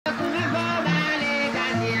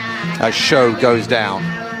as show goes down.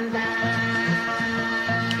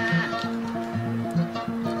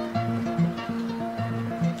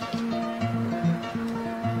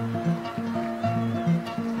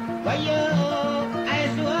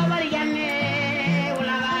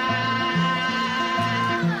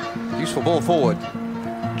 Useful ball forward.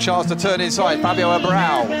 Chance to turn inside. Fabio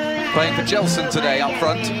Abrao playing for Gelson today up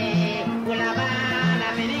front.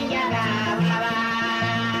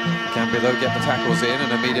 Gambia though get the tackles in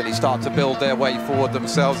and immediately start to build their way forward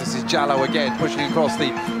themselves. This is Jallo again pushing across the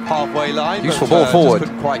halfway line. Useful ball forward.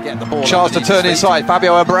 Couldn't quite get the ball. Chance to turn inside.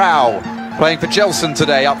 Fabio Abrao playing for Gelson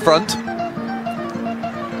today up front.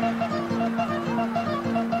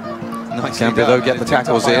 Gambia though get the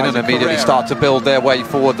tackles in and immediately start to build their way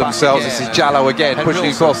forward themselves. This is Jallo again pushing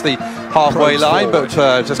across the halfway line, but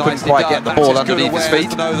just couldn't quite get the ball underneath his feet.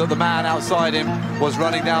 To know that the man outside him was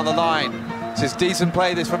running down the line. This is decent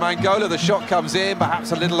play this from Angola. The shot comes in,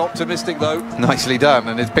 perhaps a little optimistic though. Nicely done,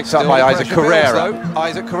 and it's picked up by Isaac Carrera.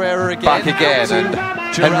 Isaac Carrera again. Back again, and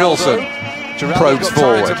Henrilson probes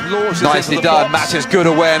forward. Nicely done. Matches good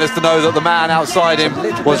awareness to know that the man outside him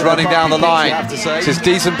was running down the line. This is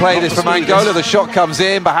decent play this from Angola. The shot comes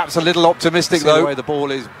in, perhaps a little optimistic though. The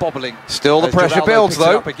ball is bobbling. Still the pressure builds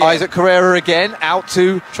though. Isaac Carrera again out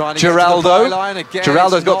to Geraldo.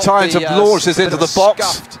 Geraldo's got time to launch this into the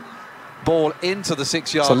box. Ball into the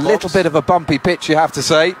 6-yard box. It's a little bit of a bumpy pitch, you have to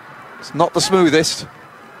say. It's not the smoothest. You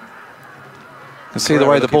can see the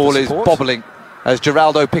way the ball is bobbling as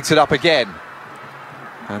Geraldo picks it up again.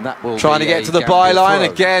 And that will trying to get to the byline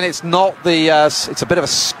again. It's not the. It's a bit of a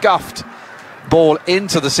scuffed ball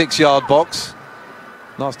into the 6-yard box.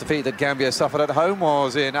 Last defeat that Gambia suffered at home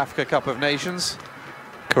was in Africa Cup of Nations.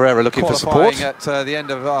 Carrera looking for support at the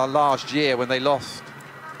end of last year when they lost.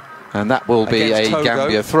 And that will be a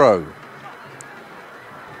Gambia throw.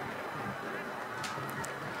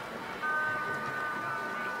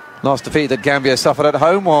 Last defeat that Gambia suffered at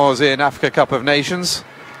home was in Africa Cup of Nations,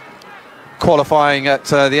 qualifying at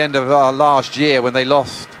the end of last year when they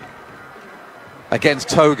lost against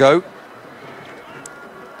Togo.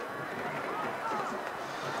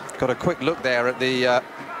 Got a quick look there at the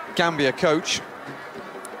Gambia coach,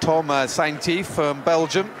 Tom Saintif from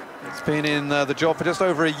Belgium. He's been in the job for just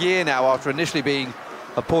over a year now after initially being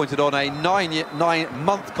appointed on a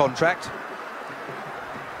nine-month contract.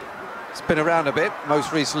 It's been around a bit,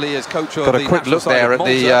 most recently as coach of the national side of Malta. Got a quick look there at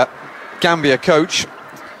the Gambia coach,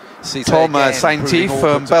 Tom Saintif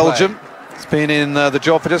from Belgium. He's been in the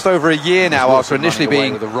job for just over a year now after initially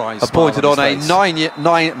being appointed on a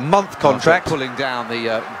nine-month contract. Pulling down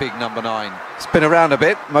the big number 9. It's been around a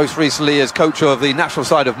bit, most recently as coach of the national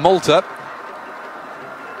side of Malta.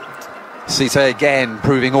 Cite again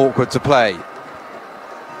proving awkward to play.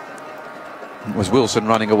 It was Wilson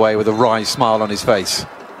running away with a wry smile on his face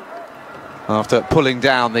after pulling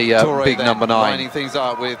down the big number 9. Lining things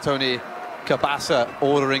up with Tony Cabasa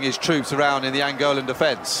ordering his troops around in the Angolan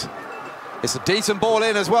defence. It's a decent ball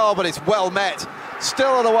in as well, but it's well met. Still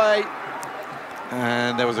on the way.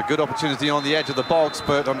 And there was a good opportunity on the edge of the box,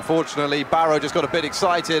 but unfortunately Barrow just got a bit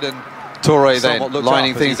excited, and Toure then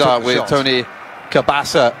lining things up with Tony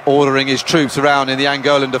Cabasa ordering his troops around in the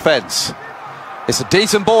Angolan defence. It's a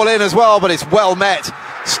decent ball in as well, but it's well met.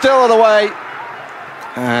 Still on the way.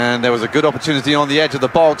 And there was a good opportunity on the edge of the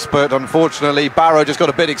box, but unfortunately Barrow just got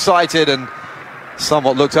a bit excited and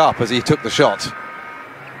somewhat looked up as he took the shot.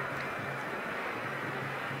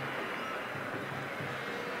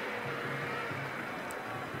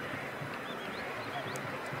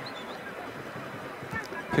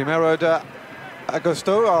 Primero de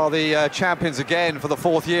Agosto are the champions again for the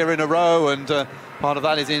 4th year in a row, and part of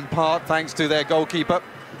that is in part thanks to their goalkeeper,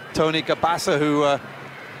 Tony Cabasa, who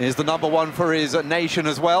is the number 1 for his nation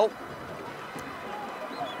as well.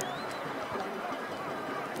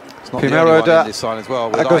 Primero de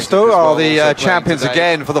Agosto are the champions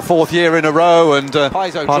again for the 4th year in a row, and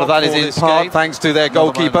part of that is in part thanks to their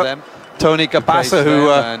goalkeeper, Tony Cabasa, who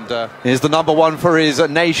is the number 1 for his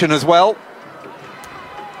nation as well.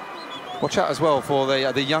 Watch out as well for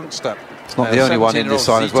the youngster. It's not the only one in this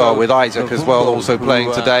side as well, with Isaac as well also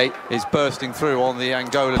playing today. Is bursting through on the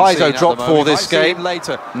Angolan scene. Dropped for this game.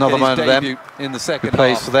 Later, another one of them in the second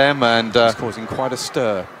plays for them, and it's causing quite a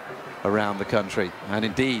stir around the country and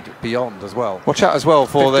indeed beyond as well. Watch out as well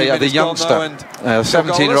for the youngster,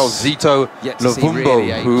 17-year-old Zito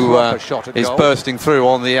Lovumbo, who is bursting through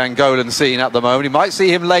on the Angolan scene at the moment. You might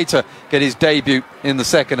see him later get his debut in the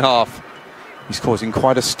second half. He's causing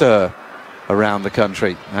quite a stir around the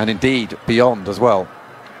country and indeed beyond as well.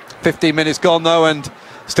 15 minutes gone though, and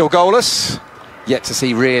still goalless. Yet to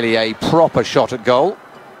see really a proper shot at goal.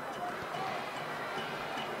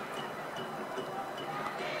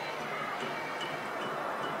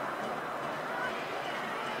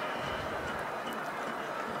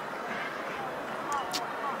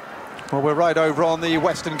 Well, we're right over on the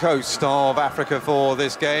western coast of Africa for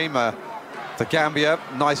this game. The Gambia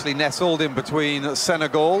nicely nestled in between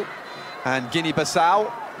Senegal and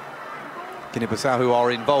Guinea-Bissau. Guinea-Bissau, who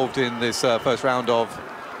are involved in this first round of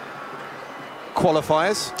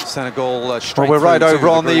qualifiers. Senegal straight through. Well, we're right over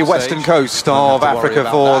on the western coast of Africa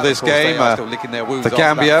for this game. The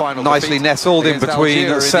Gambia nicely nestled in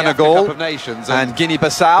between Senegal and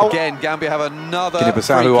Guinea-Bissau. Again, Gambia have another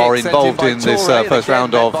Guinea-Bissau, who are involved in this first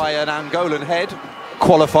round of by an Angolan head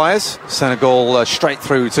qualifiers. Senegal straight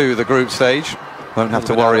through to the group stage. Won't have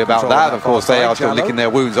to worry about that. Of course, they are still licking their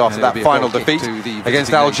wounds after that final defeat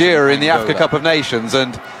against Algeria in the Africa Cup of Nations.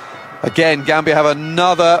 And again, Gambia have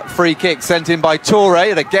another free kick sent in by Toure,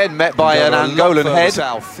 and again met by an Angolan head.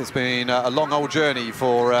 South. It's been a long old journey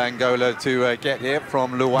for Angola to get here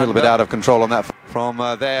from Luanda. A little bit out of control on that from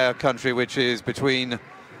their country, which is between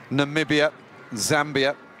Namibia,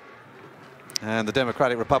 Zambia, and the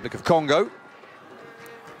Democratic Republic of Congo.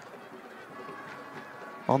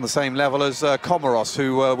 On the same level as Comoros,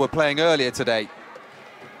 who were playing earlier today.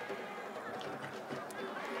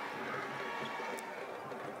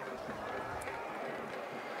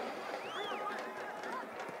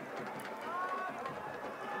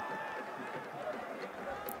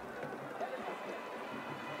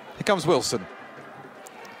 Here comes Wilson.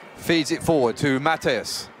 Feeds it forward to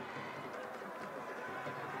Mateus.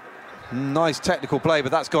 Nice technical play,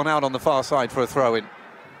 but that's gone out on the far side for a throw-in.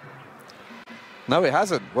 No, it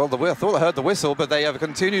hasn't. Well, I thought I heard the whistle, but they have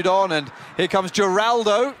continued on, and here comes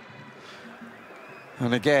Geraldo.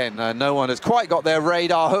 And again, no one has quite got their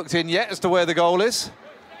radar hooked in yet as to where the goal is.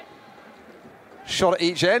 Shot at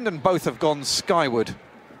each end, and both have gone skyward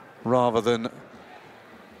rather than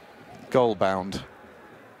goal-bound.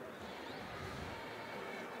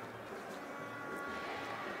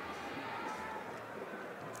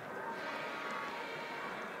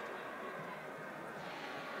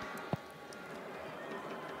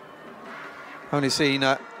 Only seen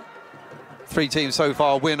 3 teams so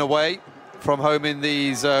far win away from home in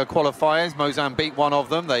these qualifiers. Mozambique, one of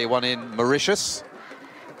them. They won in Mauritius.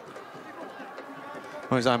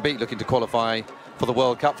 Mozambique looking to qualify for the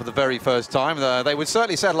World Cup for the very first time. They would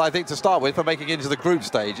certainly settle, I think, to start with for making it into the group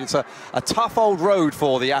stage. It's a tough old road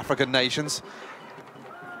for the African nations.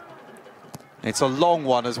 It's a long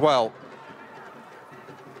one as well.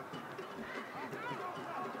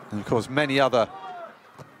 And of course, many other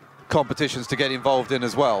competitions to get involved in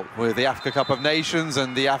as well, with the Africa Cup of Nations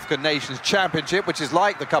and the African Nations Championship, which is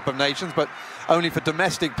like the Cup of Nations, but only for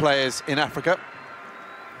domestic players in Africa.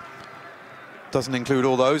 Doesn't include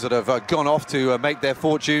all those that have gone off to make their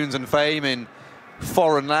fortunes and fame in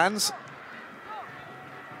foreign lands.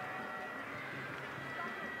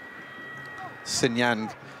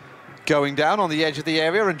 Sinyan going down on the edge of the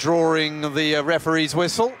area and drawing the referee's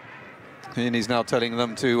whistle. And he's now telling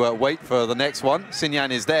them to wait for the next one.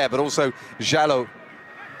 Sinyan is there, but also Jallo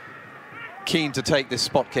keen to take this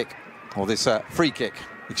spot kick, or this free kick,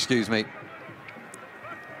 excuse me.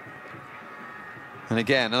 And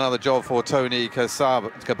again, another job for Tony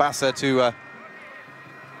Kabasa to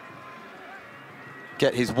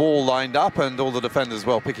get his wall lined up, and all the defenders as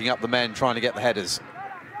well picking up the men, trying to get the headers.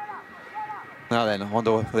 Now then, I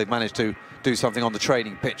wonder if they've managed to do something on the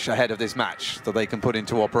training pitch ahead of this match that they can put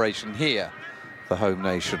into operation here, the home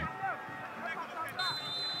nation.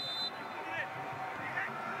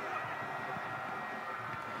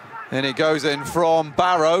 And it goes in from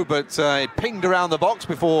Barrow, but it pinged around the box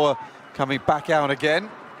before coming back out again.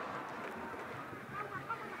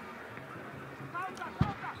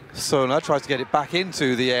 Sola tries to get it back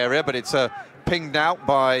into the area, but it's pinged out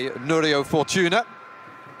by Nurio Fortuna.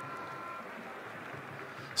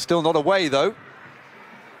 Still not away, though.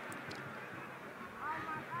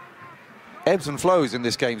 Ebbs and flows in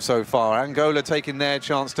this game so far. Angola taking their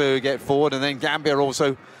chance to get forward, and then Gambia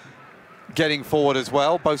also getting forward as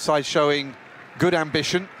well. Both sides showing good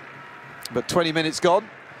ambition. But 20 minutes gone.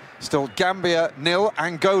 Still Gambia 0,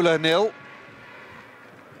 Angola 0.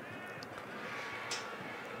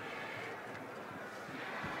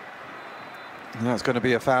 And that's going to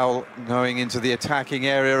be a foul going into the attacking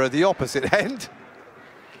area of the opposite end.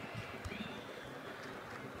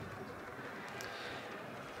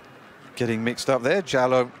 Getting mixed up there,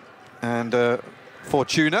 Jallo and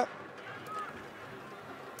Fortuna.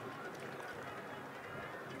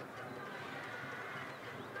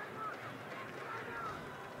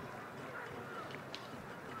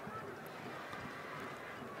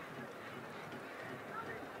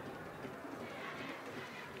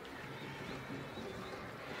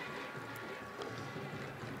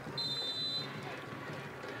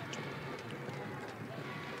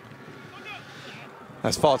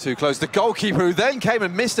 That's far too close. The goalkeeper who then came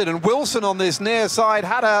and missed it, and Wilson on this near side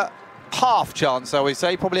had a half chance, I would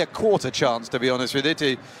say, probably a quarter chance, to be honest with you,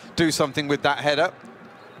 to do something with that header.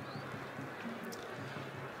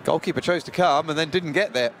 Goalkeeper chose to come and then didn't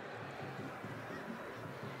get there.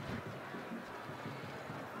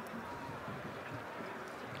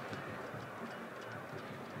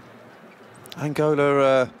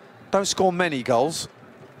 Angola don't score many goals.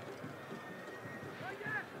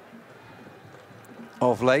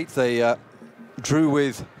 Of late, they drew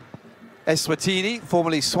with Eswatini,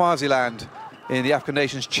 formerly Swaziland, in the African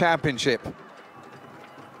Nations Championship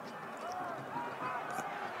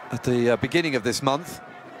at the beginning of this month,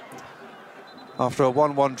 after a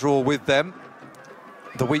 1-1 draw with them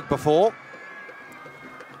the week before.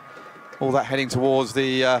 All that heading towards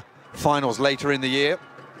the finals later in the year.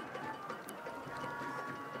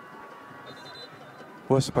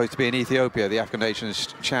 Were supposed to be in Ethiopia, the African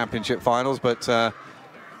Nations Championship finals, but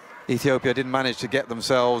Ethiopia didn't manage to get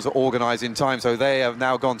themselves organised in time, so they have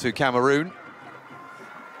now gone to Cameroon,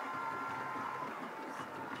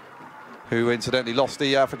 who incidentally lost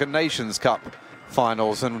the African Nations Cup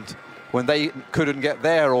finals, and when they couldn't get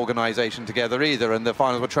their organisation together either, and the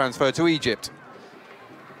finals were transferred to Egypt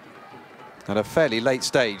at a fairly late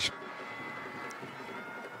stage.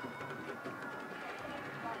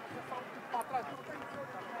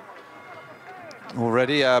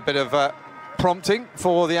 Already a bit of prompting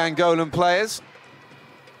for the Angolan players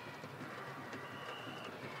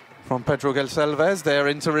from Pedro Gonçalves, their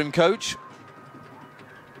interim coach.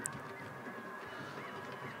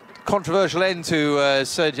 Controversial end to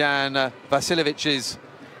Srđan Vasiljevic's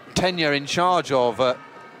tenure in charge of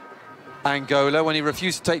Angola when he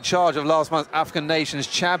refused to take charge of last month's African Nations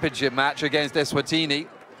Championship match against Eswatini.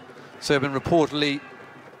 Serbian reportedly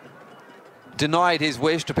denied his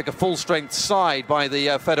wish to pick a full-strength side by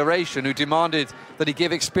the federation, who demanded that he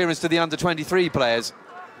give experience to the under-23 players.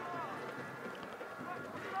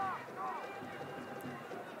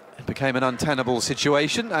 It became an untenable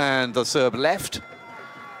situation, and the Serb left,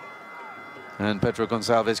 and Pedro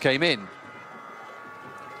Gonçalves came in.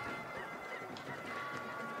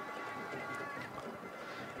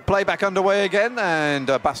 Play back underway again, and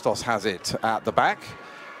Bastos has it at the back.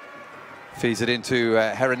 Feeds it into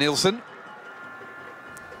Herra Nielsen.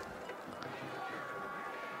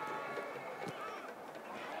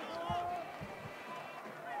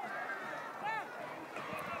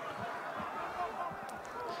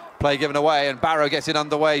 Play given away, and Barrow gets it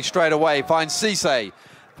underway straight away, finds Cisse,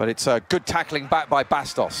 but it's a good tackling back by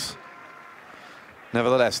Bastos.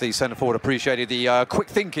 Nevertheless, the centre-forward appreciated the quick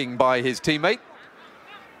thinking by his teammate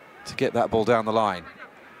to get that ball down the line.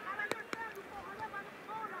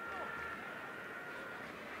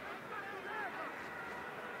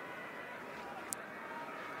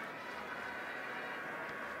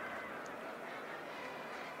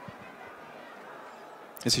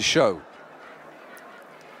 This is Show.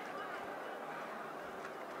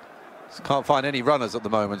 Can't find any runners at the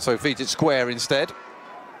moment, so feeds it square instead.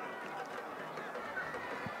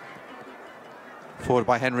 Forward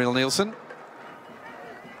by Henry Nielsen.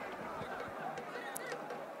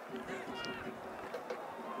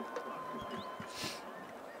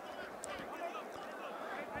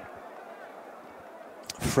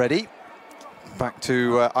 Freddie. Back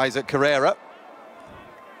to Isaac Carrera.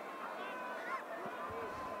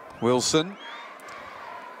 Wilson.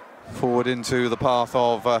 Forward into the path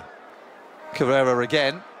of Carrera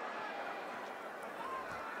again.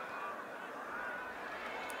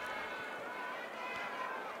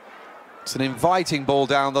 It's an inviting ball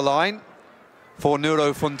down the line for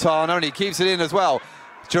Nuno Fontana, and he keeps it in as well.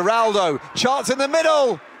 Geraldo, chance in the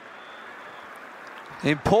middle.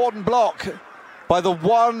 Important block by the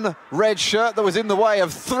one red shirt that was in the way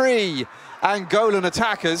of three Angolan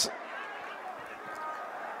attackers.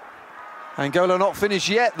 Angola not finished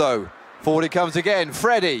yet, though. Forward it comes again,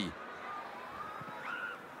 Freddie.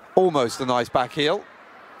 Almost a nice back heel.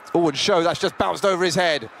 Oh, and Show, that's just bounced over his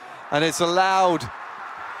head. And it's allowed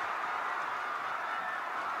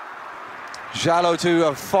Jallo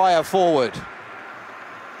to fire forward.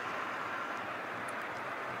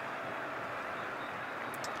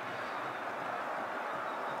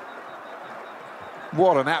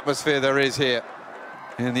 What an atmosphere there is here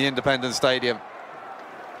in the Independence Stadium.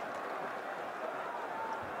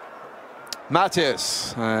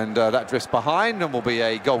 Matthias, and that drifts behind and will be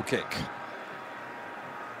a goal kick.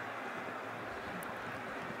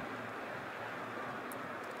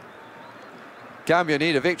 Gambia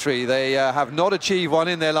need a victory. They have not achieved one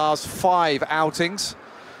in their last 5 outings.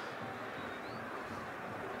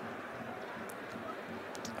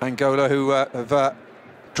 Angola, who have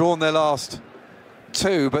drawn their last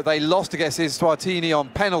 2, but they lost against Eswatini on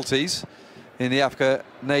penalties in the Africa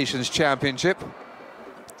Nations Championship.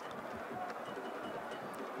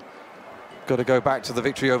 Got to go back to the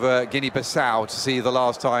victory over Guinea-Bissau to see the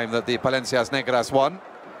last time that the Palencias Negras won.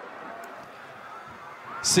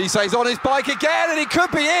 Cissé's on his bike again, and he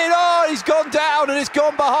could be in. Oh, he's gone down, and he's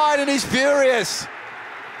gone behind, and he's furious.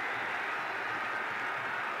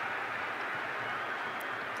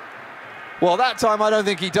 Well, that time I don't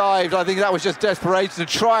think he dived. I think that was just desperation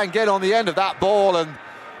to try and get on the end of that ball and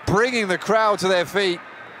bringing the crowd to their feet.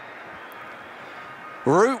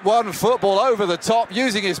 Route 1 football over the top,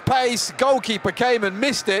 using his pace. Goalkeeper came and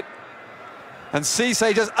missed it. And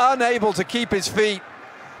Cissé just unable to keep his feet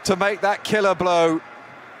to make that killer blow.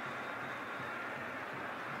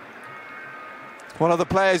 One of the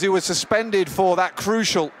players who was suspended for that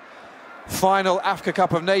crucial final Africa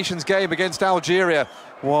Cup of Nations game against Algeria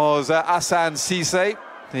was Hassan Cissé,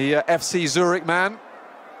 the FC Zurich man.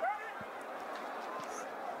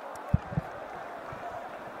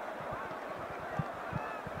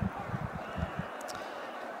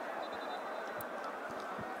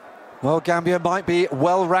 Well, Gambia might be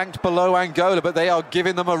well ranked below Angola, but they are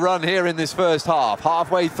giving them a run here in this first half,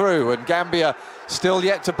 halfway through, and Gambia still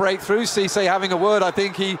yet to break through. Cissé having a word. I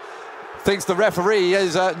think he thinks the referee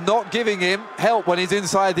is not giving him help when he's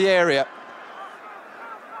inside the area.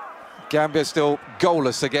 Gambia still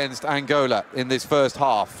goalless against Angola in this first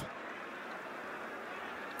half.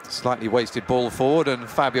 Slightly wasted ball forward, and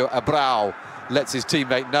Fabio Abrao lets his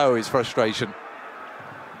teammate know his frustration.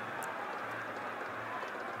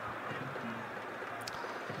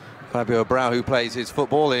 Fabio Abrao, who plays his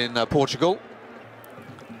football in Portugal.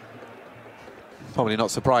 Probably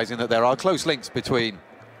not surprising that there are close links between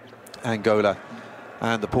Angola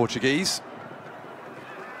and the Portuguese.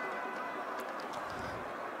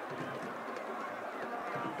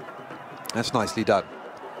 That's nicely done.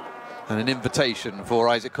 And an invitation for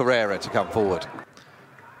Isaac Carrera to come forward.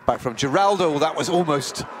 Back from Geraldo, that was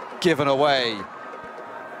almost given away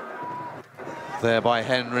there by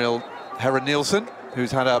Heron Nielsen,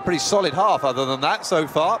 who's had a pretty solid half other than that so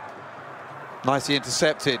far. Nicely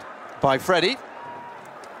intercepted by Freddie.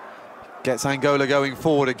 Gets Angola going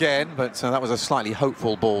forward again, but that was a slightly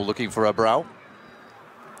hopeful ball looking for Abrao.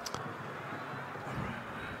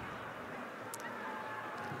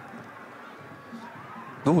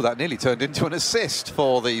 Oh, that nearly turned into an assist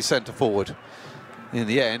for the centre forward. In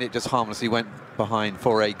the end, it just harmlessly went behind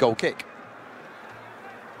for a goal kick.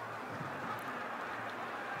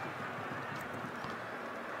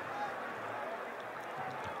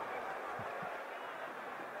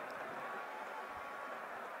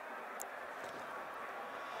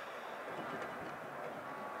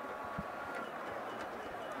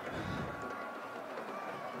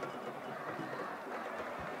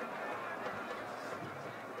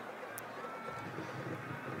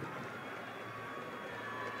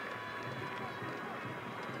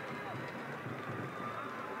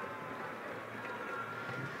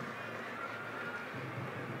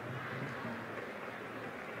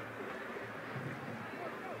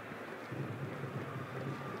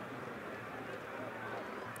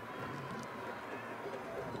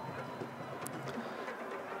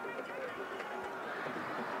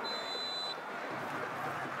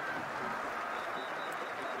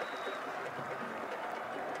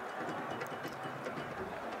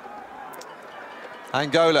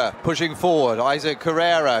 Angola pushing forward. Isaac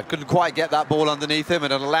Carrera couldn't quite get that ball underneath him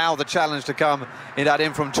and allow the challenge to come in that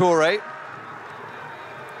in from Toure.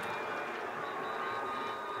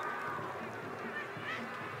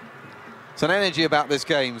 It's an energy about this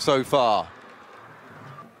game so far.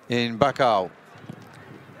 In Bacau.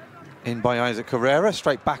 In by Isaac Carrera.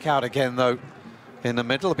 Straight back out again, though, in the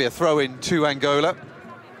middle. It'll be a throw-in to Angola.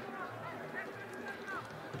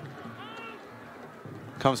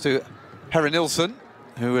 Comes to Heron Nielsen,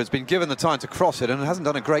 who has been given the time to cross it and hasn't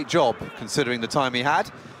done a great job considering the time he had.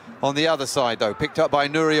 On the other side, though, picked up by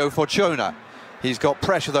Nurio Fortuna. He's got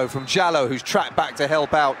pressure, though, from Jallo, who's tracked back to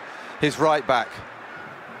help out his right back.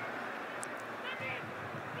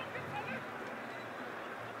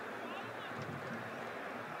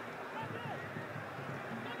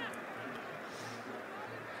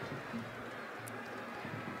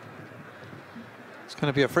 It's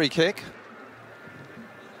going to be a free kick.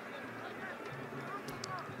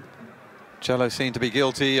 Jallo seemed to be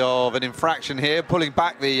guilty of an infraction here, pulling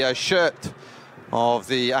back the shirt of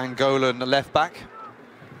the Angolan left-back.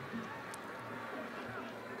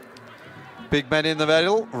 Big men in the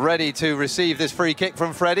middle, ready to receive this free kick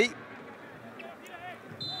from Freddie.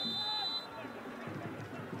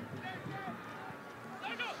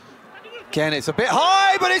 Again, it's a bit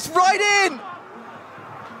high, but it's right in!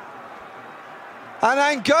 And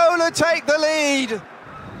Angola take the lead.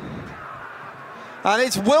 And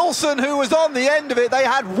it's Wilson who was on the end of it. They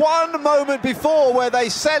had one moment before where they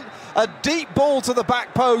sent a deep ball to the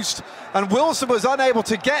back post and Wilson was unable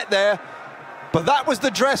to get there. But that was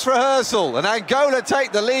the dress rehearsal, and Angola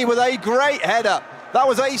take the lead with a great header. That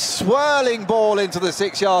was a swirling ball into the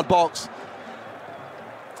 6-yard box.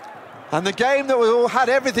 And the game that had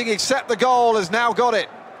everything except the goal has now got it.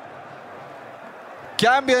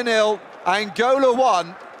 Gambia 0, Angola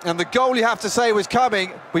 1, and the goal, you have to say, was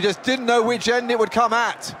coming. We just didn't know which end it would come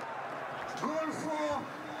at. Goal for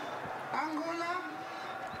Angola.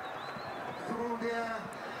 Through there.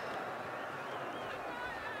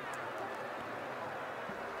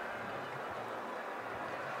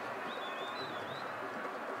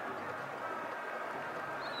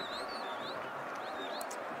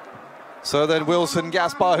 So then Wilson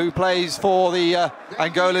Gaspar, who plays for the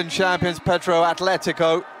Angolan champions Petro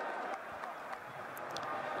Atletico,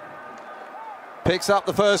 picks up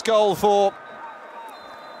the first goal for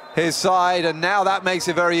his side, and now that makes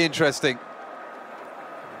it very interesting.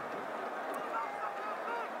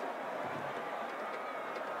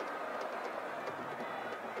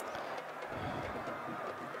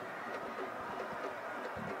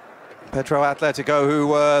 Petro Atletico, who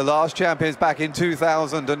were last champions back in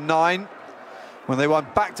 2009, when they won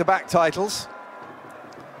back-to-back titles.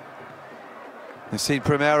 They've seen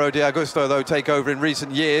Primeiro de Agosto, though, take over in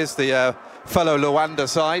recent years, the fellow Luanda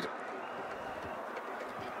side.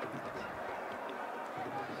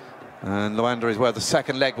 And Luanda is where the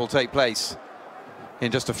second leg will take place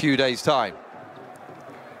in just a few days' time.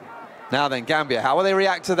 Now then, Gambia, how will they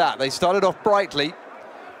react to that? They started off brightly.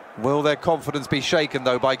 Will their confidence be shaken,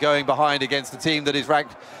 though, by going behind against a team that is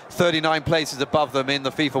ranked 39 places above them in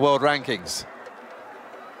the FIFA World Rankings?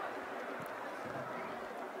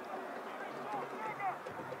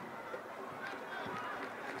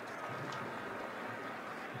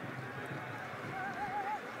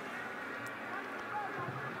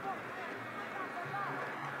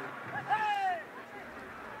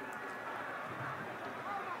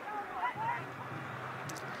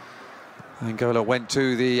 Angola went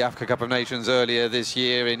to the Africa Cup of Nations earlier this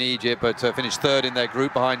year in Egypt, but finished third in their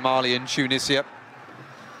group behind Mali and Tunisia.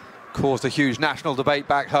 Caused a huge national debate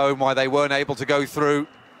back home why they weren't able to go through.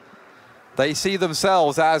 They see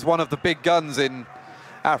themselves as one of the big guns in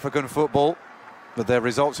African football, but their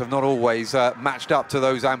results have not always matched up to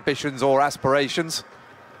those ambitions or aspirations.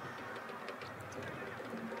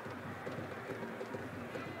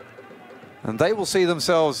 And they will see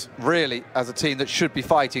themselves really as a team that should be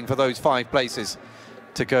fighting for those 5 places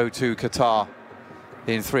to go to Qatar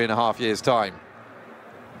in 3.5 years' time.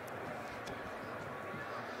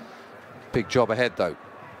 Big job ahead, though,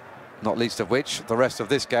 not least of which the rest of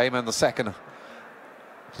this game and the second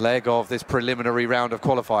leg of this preliminary round of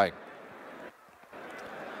qualifying.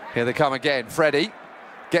 Here they come again. Freddie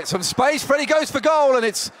gets some space. Freddie goes for goal, and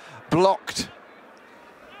it's blocked.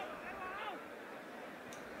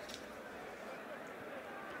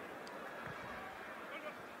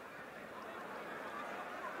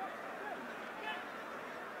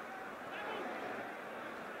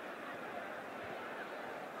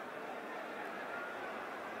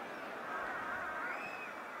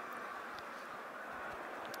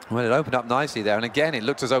 Well, it opened up nicely there, and again, it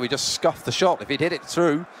looked as though he just scuffed the shot. If he'd hit it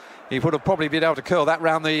through, he would have probably been able to curl that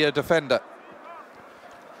round the defender.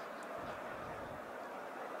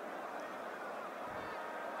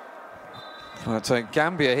 But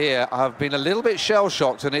Gambia here have been a little bit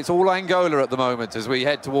shell-shocked, and it's all Angola at the moment as we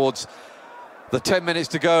head towards the 10 minutes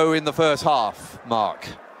to go in the first half mark.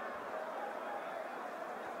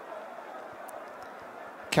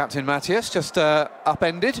 Captain Matthias just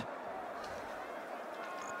upended.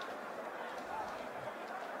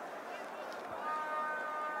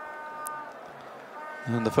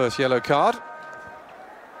 And the first yellow card.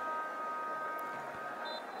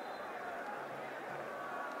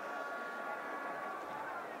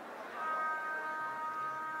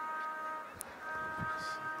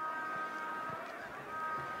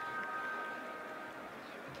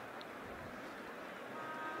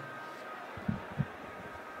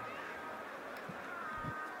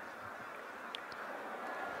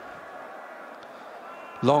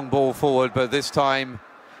 Long ball forward, but this time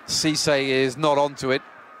Cisse is not onto it.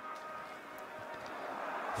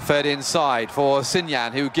 Fed inside for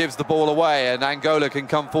Sinyan, who gives the ball away, and Angola can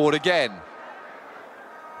come forward again.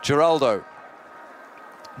 Geraldo,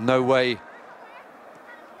 no way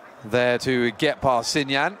there to get past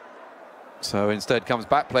Sinyan, so instead comes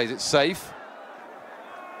back, plays it safe.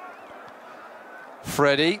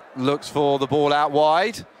 Freddie looks for the ball out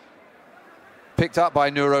wide. picked up by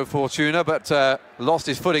Nuro Fortuna, but lost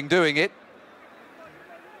his footing doing it.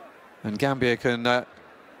 And Gambia can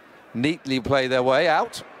neatly play their way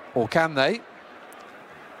out, or can they?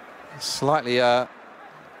 Slightly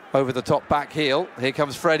over the top back heel. Here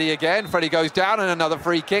comes Freddie again. Freddie goes down, and another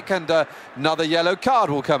free kick, and another yellow card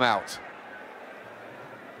will come out.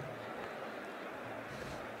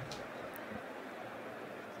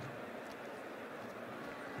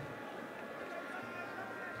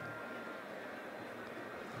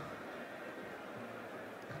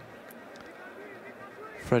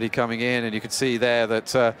 Freddie coming in, and you could see there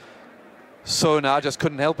that Sona just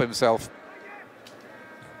couldn't help himself.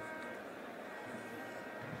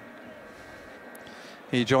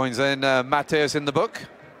 He joins in Mateus in the book.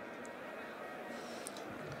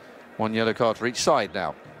 One yellow card for each side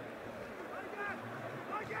now.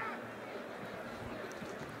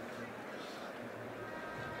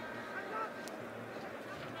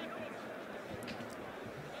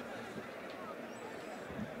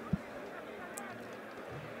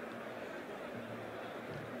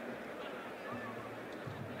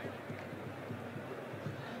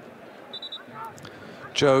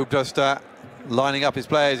 Job just lining up his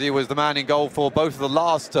players. He was the man in goal for both of the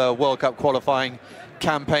last World Cup qualifying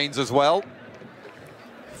campaigns as well.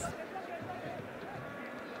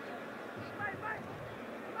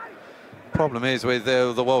 Problem is with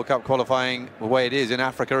the World Cup qualifying the way it is in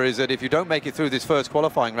Africa is that if you don't make it through this first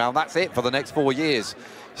qualifying round, that's it for the next 4 years.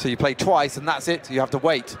 So you play twice and that's it. You have to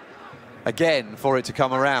wait again for it to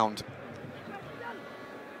come around.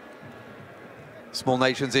 Small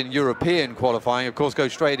nations in European qualifying, of course, go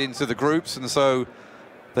straight into the groups, and so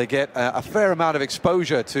they get a fair amount of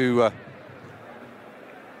exposure to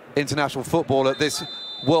international football at this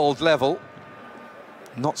world level.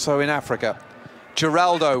 Not so in Africa.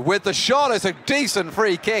 Geraldo with the shot. It's a decent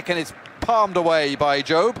free kick, and it's palmed away by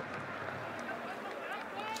Job.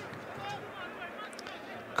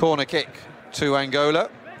 Corner kick to Angola.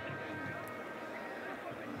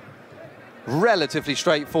 Relatively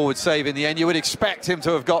straightforward save in the end. You would expect him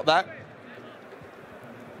to have got that.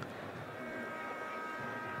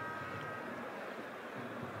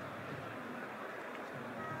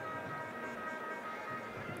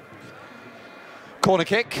 Corner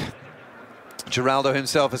kick. Geraldo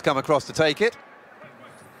himself has come across to take it.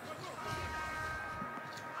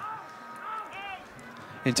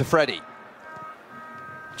 Into Freddie.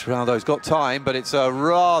 Geraldo's got time, but it's a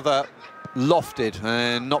rather lofted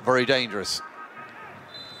and not very dangerous.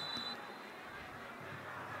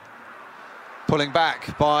 Pulling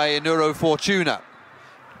back by Nuro Fortuna.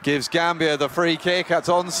 Gives Gambia the free kick. That's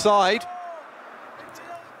onside.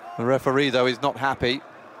 The referee, though, is not happy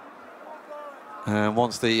and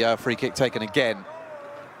wants the free kick taken again.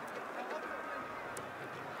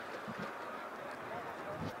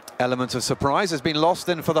 Element of surprise has been lost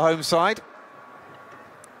then for the home side.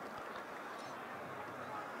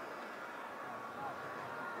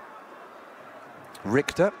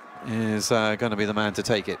 Richter is going to be the man to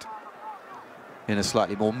take it in a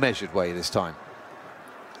slightly more measured way this time.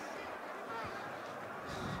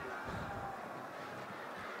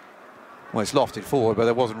 Well, it's lofted forward, but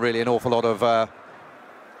there wasn't really an awful lot of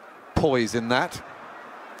poise in that,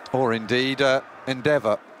 or indeed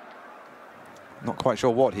endeavour. Not quite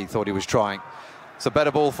sure what he thought he was trying. It's a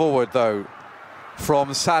better ball forward, though, from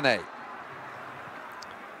Sané.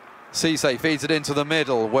 Cisse feeds it into the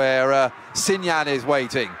middle where Sinyan is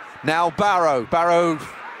waiting. Now Barrow. Barrow,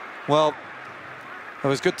 well, it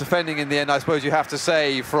was good defending in the end, I suppose you have to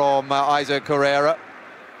say, from Isaac Carrera.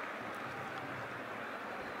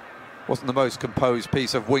 Wasn't the most composed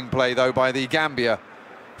piece of wing play, though, by the Gambia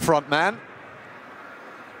front man.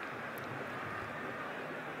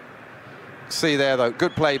 See there, though,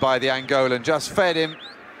 good play by the Angolan. Just fed him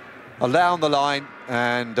along the line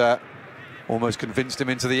and almost convinced him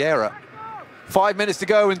into the error. 5 minutes to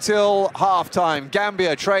go until half-time.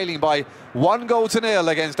 Gambia trailing by 1-0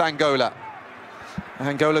 against Angola.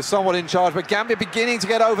 Angola somewhat in charge, but Gambia beginning to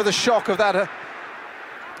get over the shock of that,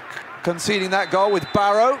 conceding that goal with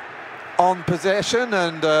Barrow on possession,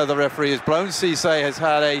 and the referee is blown. Cisse has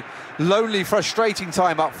had a lonely, frustrating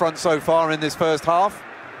time up front so far in this first half.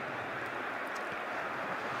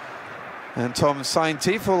 And Tom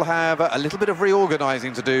Saintif will have a little bit of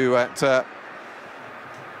reorganising to do at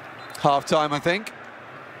half-time, I think.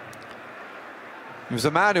 He was a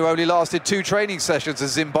man who only lasted 2 training sessions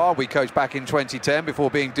as Zimbabwe coach back in 2010 before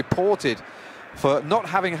being deported for not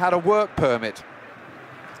having had a work permit.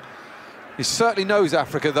 He certainly knows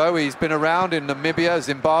Africa, though. He's been around in Namibia,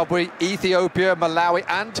 Zimbabwe, Ethiopia, Malawi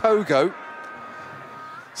and Togo.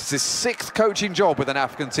 This is his 6th coaching job with an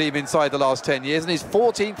African team inside the last 10 years and his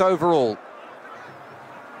 14th overall.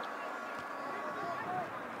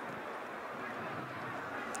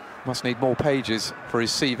 Must need more pages for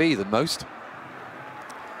his CV than most.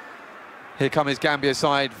 Here come his Gambia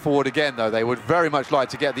side forward again, though. They would very much like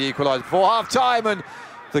to get the equaliser before half-time, and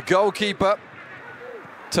the goalkeeper,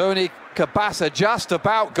 Tony Kabasa, just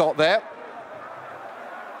about got there.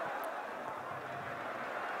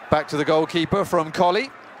 Back to the goalkeeper from Collie,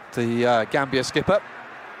 the Gambia skipper.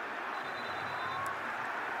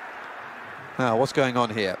 Now, what's going on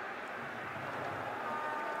here?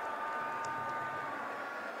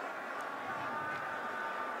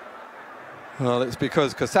 Well, it's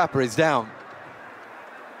because Kasapa is down.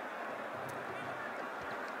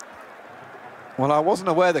 Well, I wasn't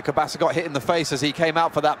aware that Kabasa got hit in the face as he came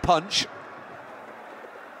out for that punch.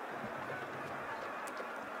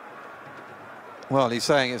 Well, he's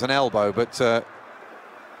saying it's an elbow, but to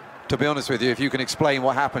be honest with you, if you can explain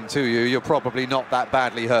what happened to you, you're probably not that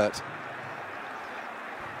badly hurt.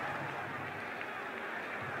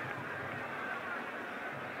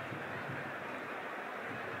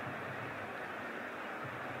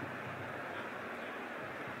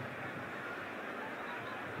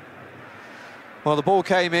 Well, the ball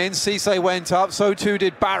came in, Cisse went up, so too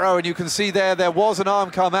did Barrow, and you can see there was an arm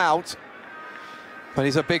come out. But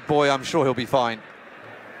he's a big boy, I'm sure he'll be fine.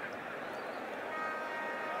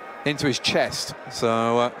 Into his chest,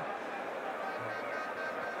 so...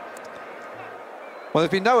 Well, there's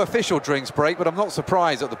been no official drinks break, but I'm not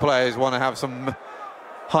surprised that the players want to have some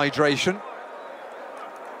hydration.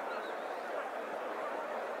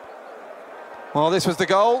 Well, this was the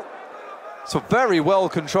goal. It's a very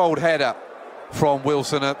well-controlled header from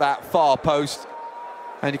Wilson at that far post.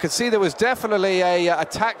 And you can see there was definitely a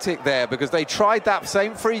tactic there, because they tried that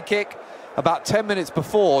same free kick about 10 minutes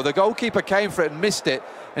before. The goalkeeper came for it and missed it.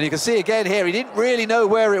 And you can see again here, he didn't really know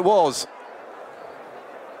where it was.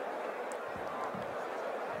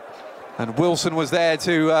 And Wilson was there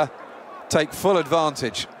to take full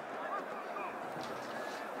advantage.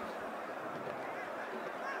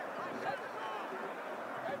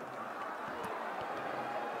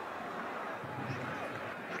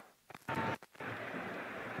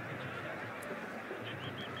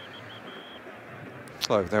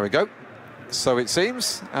 So there we go. So it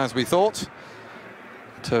seems, as we thought,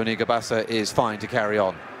 Tony Kabasa is fine to carry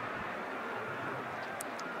on.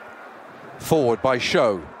 Forward by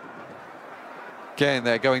Show. Again,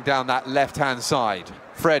 they're going down that left-hand side.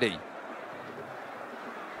 Freddie.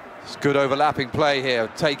 It's good overlapping play here,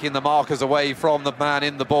 taking the markers away from the man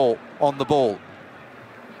in the ball, on the ball.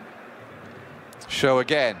 Show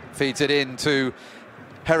again, feeds it in to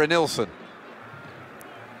Herre-Nilsson.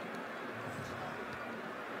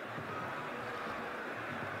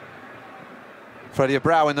 Freddie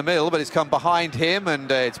Brow in the middle, but it's come behind him,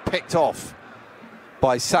 and it's picked off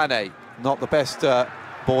by Sané. Not the best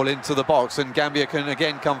ball into the box, and Gambia can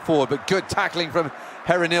again come forward, but good tackling from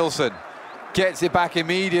Herre-Nilsson. Gets it back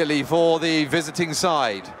immediately for the visiting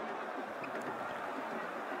side.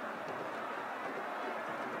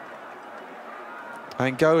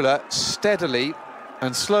 Angola steadily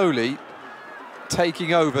and slowly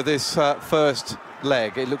taking over this first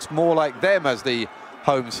leg. It looks more like them as the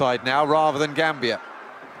home side now, rather than Gambia.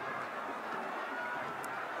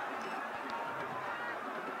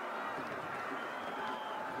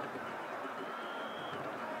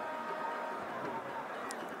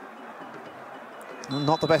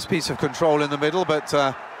 Not the best piece of control in the middle,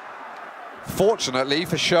 but fortunately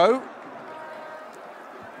for Show,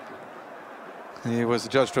 he was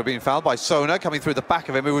judged to have been fouled by Sona, coming through the back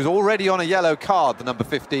of him, who was already on a yellow card, the number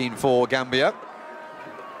 15 for Gambia.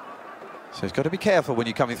 So he's got to be careful when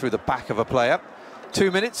you're coming through the back of a player.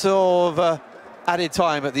 2 minutes of added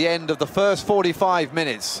time at the end of the first 45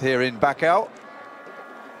 minutes here in Bakau.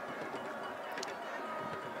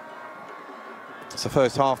 It's the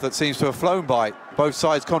first half that seems to have flown by. Both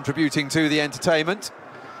sides contributing to the entertainment.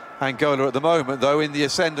 Angola at the moment, though, in the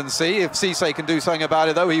ascendancy. If Cisse can do something about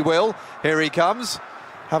it, though, he will. Here he comes.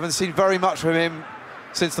 Haven't seen very much from him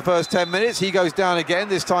since the first 10 minutes. He goes down again.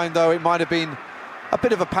 This time, though, it might have been a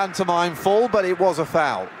bit of a pantomime fall, but it was a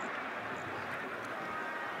foul.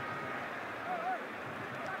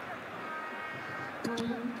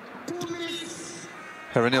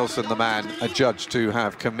 Herre-Nilsson, the man adjudged to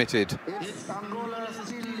have committed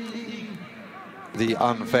the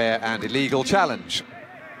unfair and illegal challenge.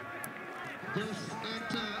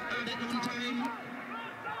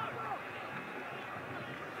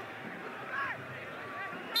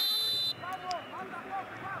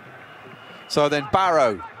 So then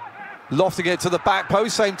Barrow lofting it to the back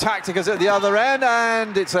post, same tactic as at the other end,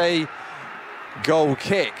 and it's a goal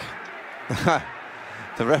kick.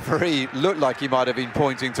 The referee looked like he might have been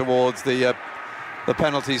pointing towards the the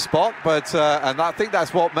penalty spot, but and I think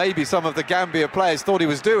that's what maybe some of the Gambia players thought he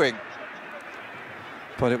was doing.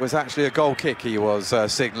 But it was actually a goal kick he was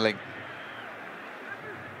signalling.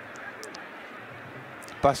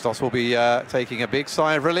 Bastos will be taking a big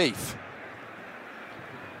sigh of relief.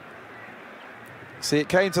 See, it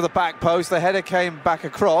came to the back post, the header came back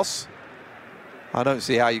across. I don't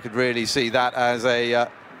see how you could really see that as a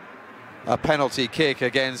penalty kick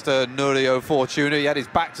against Nurio Fortuna. He had his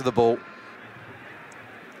back to the ball.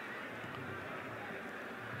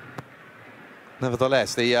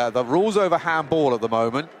 Nevertheless, the rules over handball at the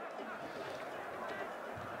moment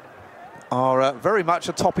are very much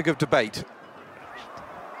a topic of debate.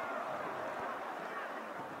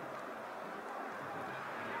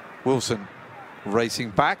 Wilson racing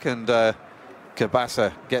back, and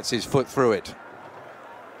Kabasa gets his foot through it.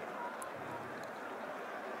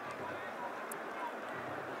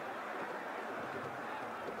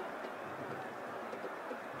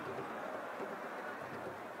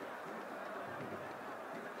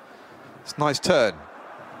 It's a nice turn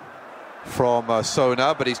from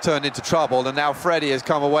Sona, but he's turned into trouble, and now Freddie has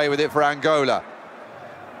come away with it for Angola.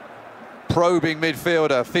 Probing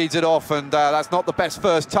midfielder, feeds it off, and that's not the best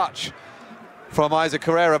first touch from Isaac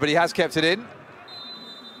Carrera, but he has kept it in.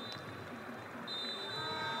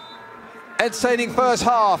 Entertaining first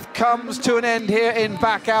half comes to an end here in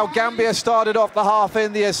Bakau. Gambia started off the half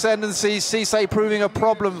in the ascendancy. Cisse proving a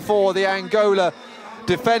problem for the Angola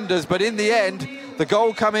defenders, but in the end, the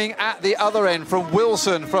goal coming at the other end from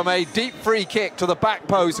Wilson from a deep free kick to the back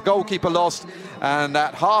post. The goalkeeper lost, and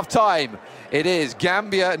at half-time, it is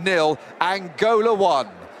Gambia 0, Angola 1.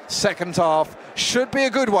 Second half should be a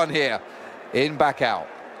good one here in Bakau.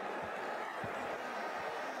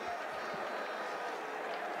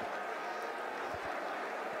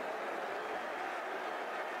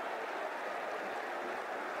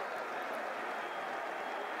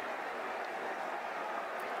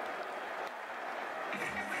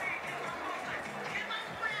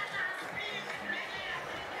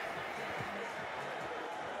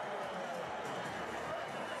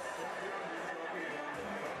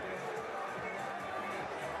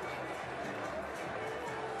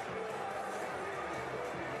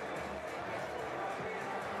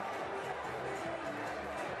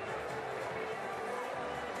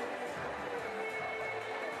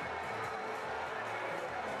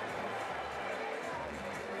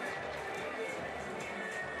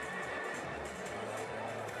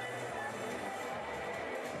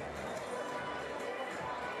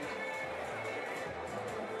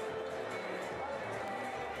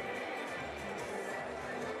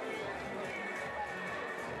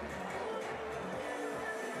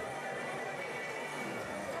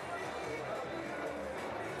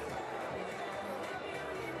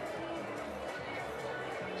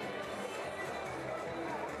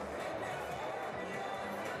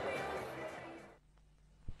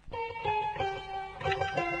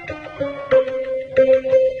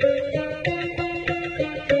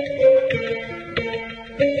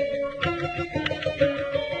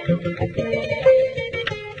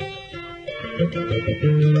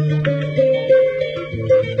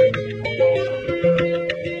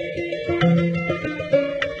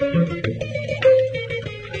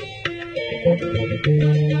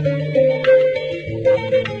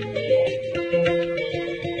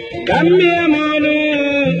 Gambia manu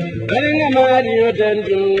balanga mario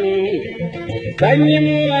tendu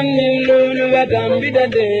sanyimu anilulu wadambida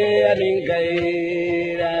de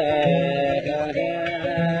aningaira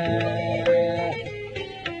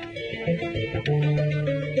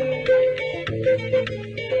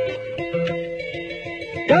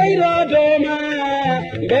Kairo doma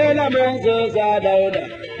bela manzo za dauda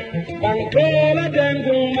Bankola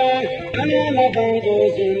denguma anala bango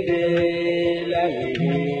zundela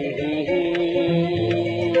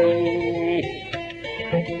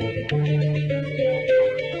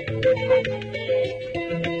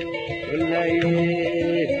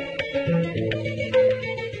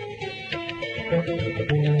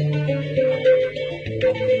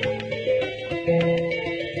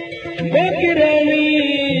Bokirani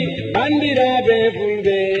bandira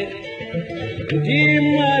befulbe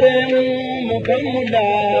Dimare mukamuda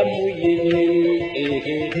muyini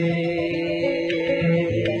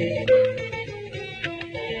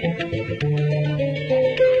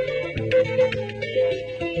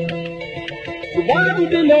Subabu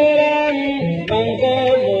diloran bango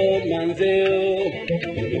mo manzeo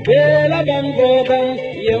Bela bango bang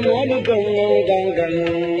yemolu bango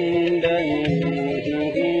ganganda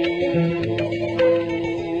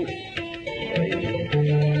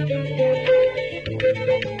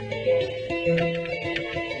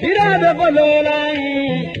Dirado Bololan,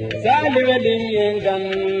 Salivadin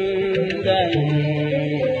Yangandan,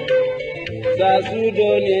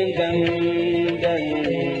 Sasudon Yangandan,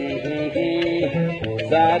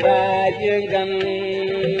 Sada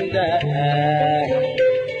Yanganda,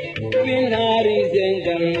 Vinari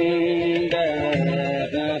Yanganda,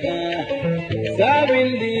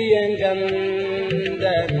 Savindi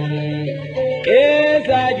Yanganda,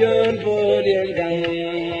 Esa John Paul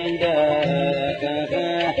Yanganda.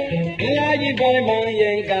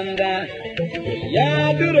 Ya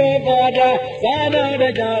Durobada, Sada da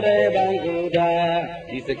Jare Banguda.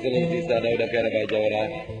 His Excellency Sada da Jawara,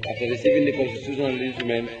 after receiving the constitutional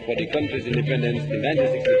instrument for the country's independence in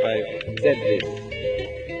 1965, said this.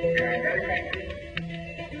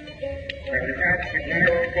 That the fact is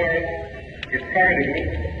now because it's possible,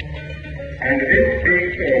 and this being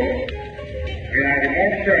so, we are the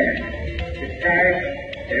more determined to strive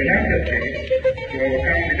relentlessly to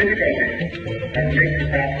overcome the difficulties that make the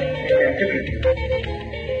path of possibility.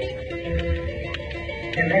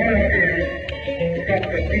 In order to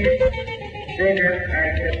foster peace, progress,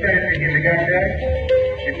 and prosperity in the Gambia,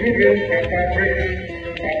 the goodwill and cooperation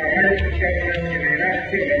of our Majesty's government in the United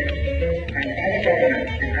Kingdom and other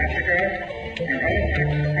governments in Africa and other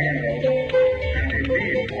parts of the Commonwealth, and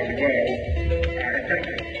indeed of the world, are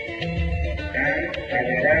essential. And as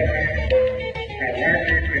a writer has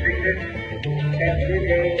rightly predicted, such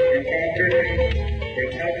goodwill and cooperation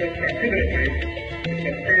will help us considerably to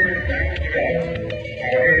sustain and develop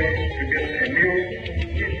our aim to build a new,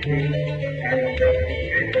 peaceful, and successful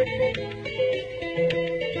state.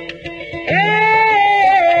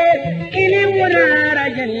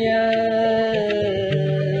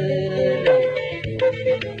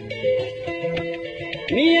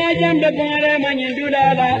 Niya jambe pare manyindula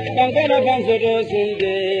la bangona banzodo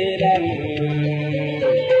sundela.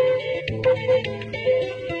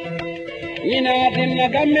 Nina timya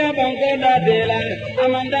gamya bangona dela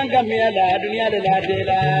amanda gamya la dunia la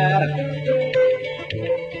dela.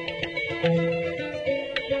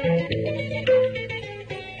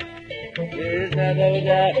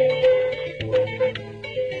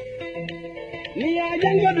 Niya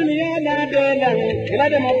janga dunia la dela ila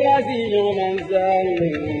demokrasi yo manzangu.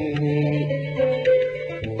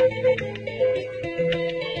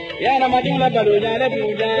 Ya na madula baluja la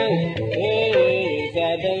buja oh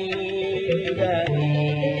sadauda.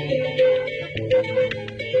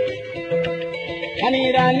 Hani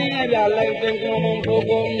rani ya la tengo mon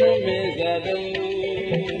poco no me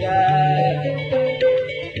sadauda.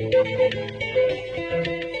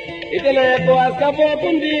 Itele ko askabo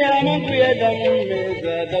kundi amangu ya damu me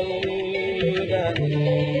sadauda.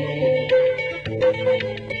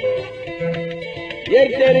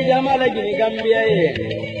 Yerteri jamala gini Gambia ye.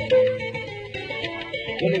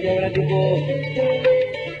 Kuni jawra dugo.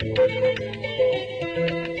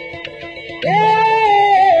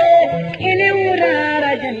 Ini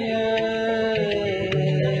urara janya.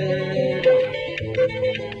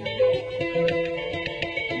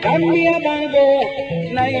 Gambia bango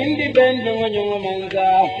na independent wanyongo manza.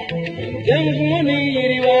 Jengu ni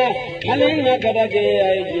iriwa malenga kadage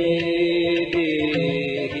aje.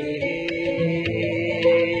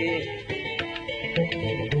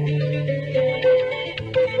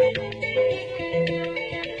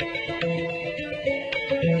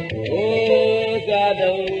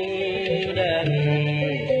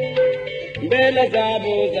 Bela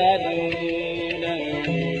Zabu Zaduna,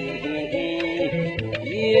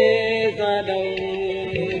 yes,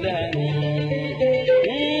 Zaduna,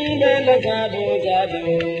 Bela Zabu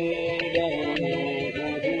Zaduna,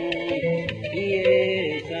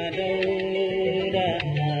 yes, Zaduna,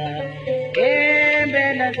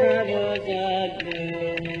 Bela Zabu Zaduna.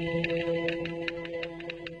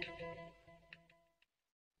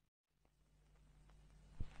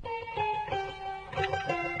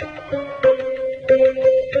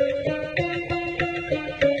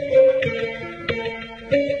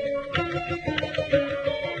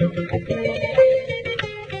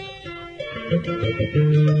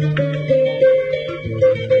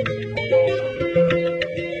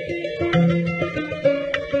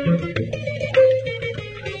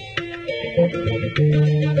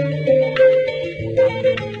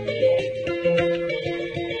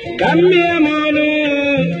 Gambia manu,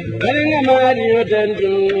 Kalinga Mario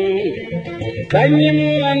Dendu, Sanyimu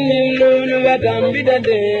Anilulu, Gambida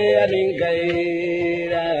de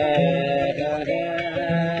Alinkaira.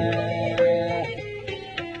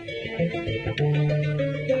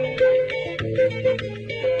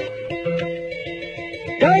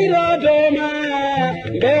 Kairo Doma,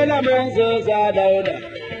 Bela Manzo Zadauda,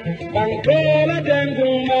 Bankola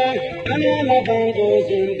Denguma, Anala bango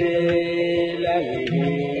sunde la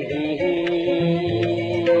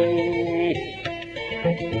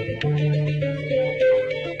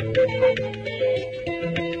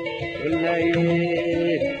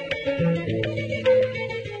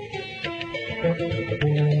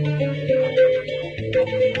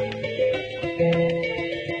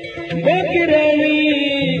Bakirami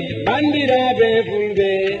bandira be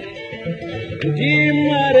fulbe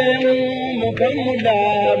Jimarem mukamula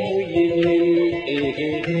muyin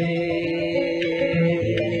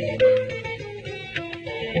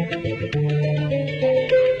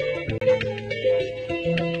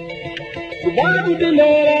Babu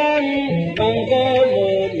diloran bango mo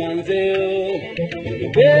manzeo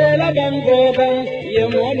Bela bango bang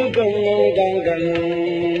yemolu dongo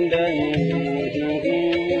ganganda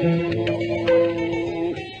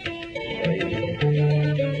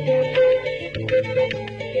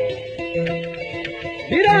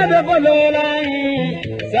Birada bololan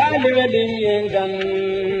salvedin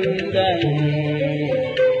yenganda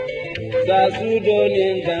Sasudon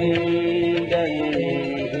yenganda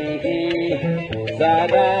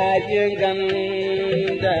Sada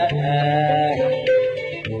yenganda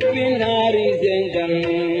Binari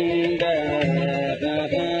yenganda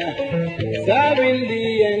Sabindi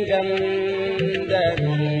yenganda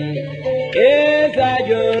Esa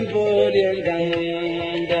John Paul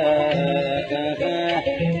yenganda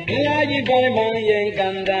Ilaji Baiman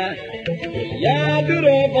yenganda Ya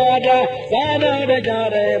duro pada Sada da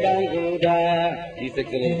jare banguda His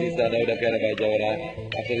Excellency Sadauda Karabai Jawara,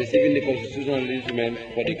 after receiving the constitutional instrument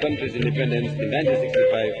for the country's independence in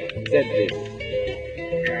 1965, said this.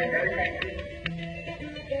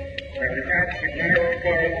 That the task is not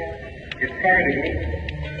because it's possible,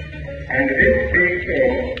 and this being so,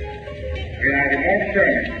 we are the more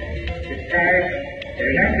determined to strive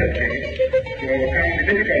relentlessly to overcome the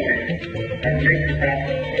difficulties that make the task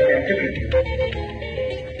a possibility.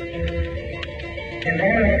 In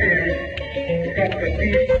all of these, because of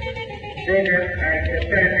peace, progress, and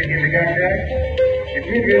prosperity in the Gambia, the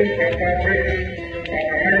goodwill and cooperation of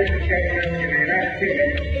the highest government in the United Kingdom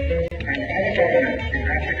and other governments in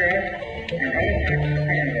Africa and other parts of the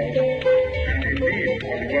Commonwealth, and indeed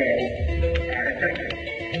of the world, are essential.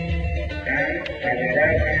 And as the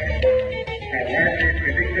writers have rightly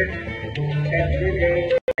predicted, such goodwill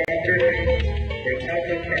and cooperation will help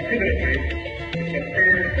us considerably to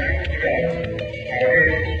sustain and develop our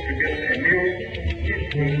aim to build a new,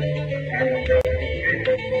 peaceful, and prosperous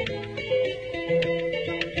nation.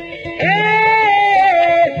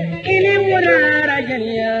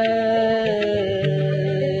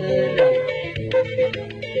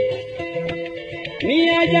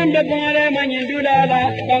 Niya jambe pare manyindula la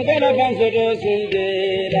bangola banzodo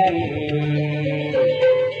sundela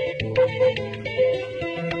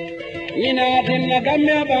Nina tinna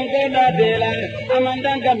gamya bangola dela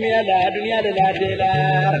amanda gamya la dunia de la dela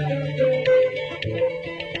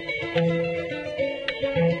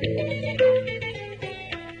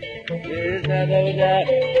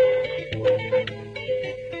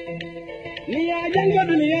Niya janga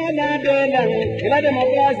dunia la dela la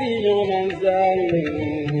demokrasi yo manzangi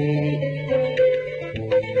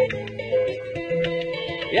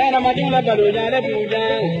Ya na madula baluja le buja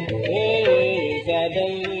oh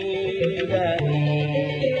sadauda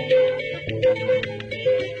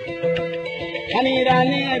Hani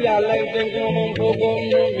rani ya lai tengo mon poco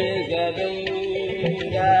no me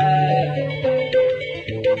sadauda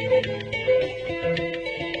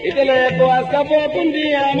Itele ko askapo kundi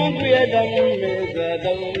amangu ya damu me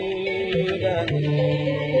sadauda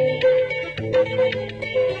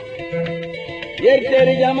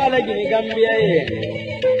Yerteri jamala gini Gambia ye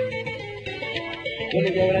Kuni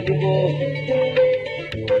jawara dugo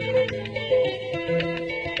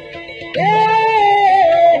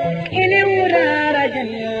Ini urara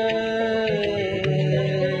janya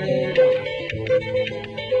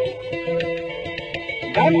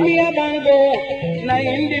Gambia bango na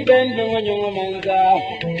independent wanyo manza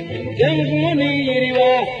Jengu ni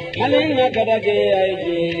iriwa halenga kadage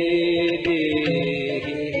aije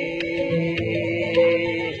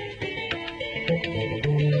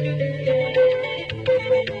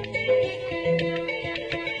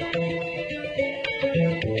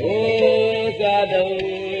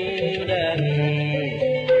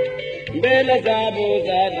Bela Zabu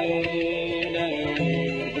Zaduna,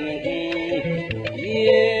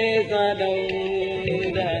 yes,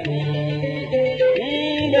 Zaduna,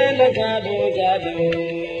 Bela Zabu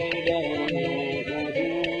Zaduna,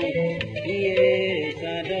 yes,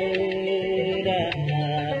 Zaduna,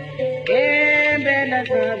 Bela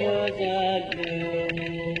Zabu Zaduna.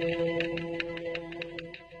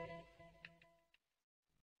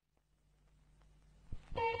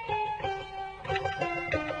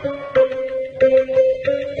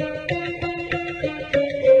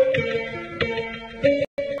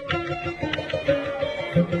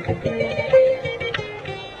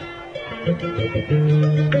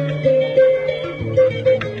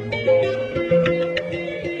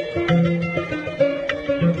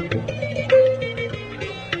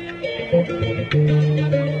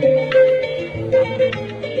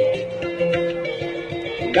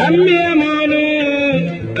 Gambia manu,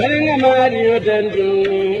 Alinga Mario Tendu,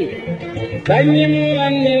 Tanyimu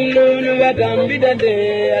Andilu, Watambida de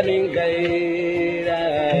Alingaira.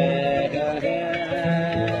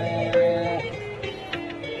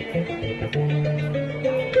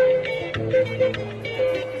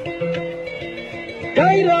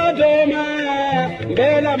 Kairo Doma,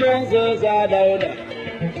 Bela Manso Zadauda,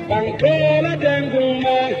 Bankola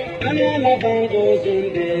Tenguma, Anala Bango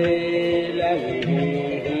Sundela.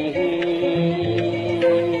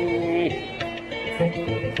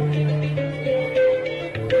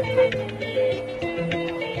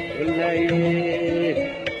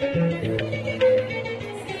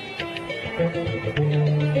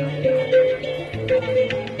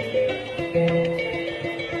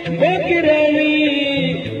 Bokirami,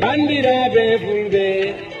 Andira Befulbe,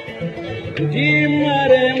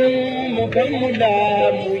 Jimarem, Mokamuda,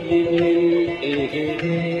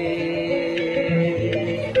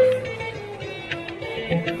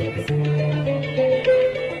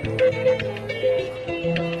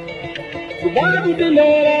 Babu de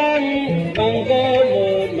Loran, Bango,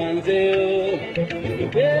 Manzeo,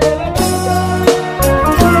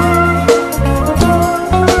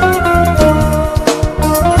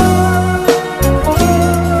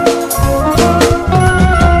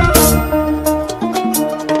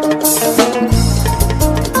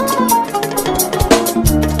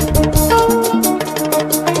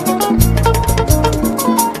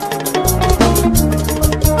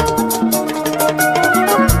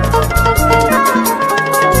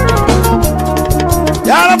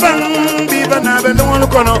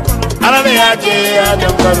 kono alabe yake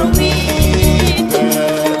adam karumi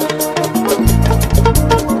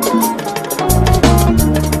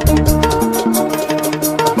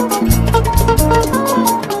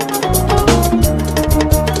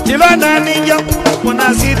tilana ninja kuna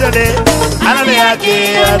sidale alabe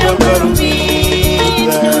yake adam karumi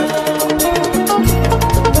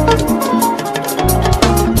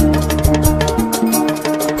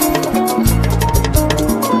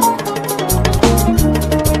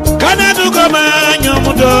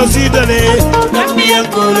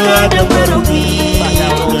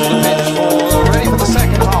Ready for the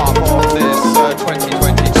second half of this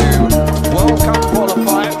 2022 World Cup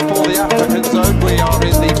qualifier for the African zone. We are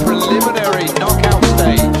in the preliminary knockout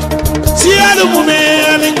stage. We've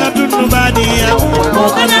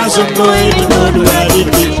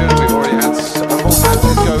already had several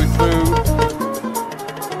matches go through,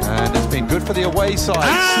 and it's been good for the away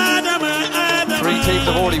sides. 3 teams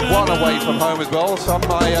have already won away from home as well, some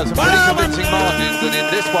by some pretty convincing margins, and in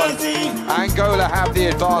this one, Angola have the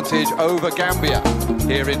advantage over Gambia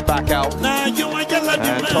here in Bakau.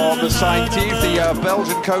 And Tom the Saintif, the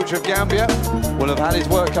Belgian coach of Gambia, will have had his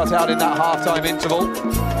work cut out in that half-time interval.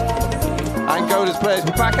 Angola's players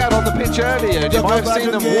were back out on the pitch earlier, and you might have seen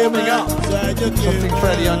them warming up. Something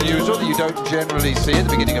fairly unusual that you don't generally see at the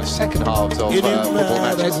beginning of second halves of football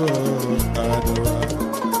matches.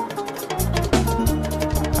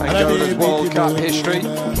 Angola's World Cup history.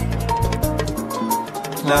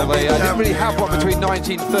 Well, they didn't really have one between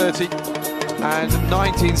 1930 and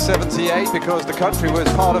 1978 because the country was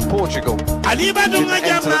part of Portugal. Didn't enter the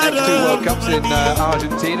next 2 World Cups in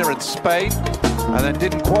Argentina and Spain, and then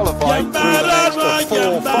didn't qualify through the next 4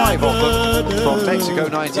 or 5 of them from Mexico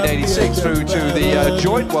 1986 through to the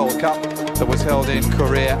joint World Cup that was held in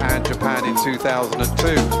Korea and Japan in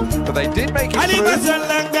 2002. But they did make it through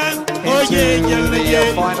into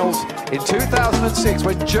the finals in 2006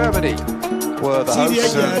 when Germany were the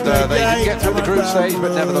hosts, and they didn't get through the group stage,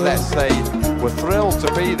 but nevertheless they were thrilled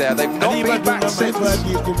to be there. They've not been back since,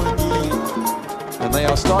 and they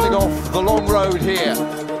are starting off the long road here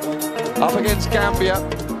up against Gambia.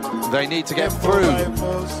 They need to get through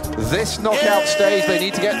this knockout stage. They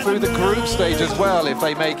need to get through the group stage as well if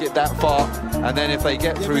they make it that far, and then if they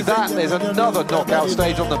get through that, there's another knockout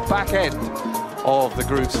stage on the back end of the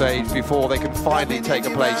group stage before they can finally take a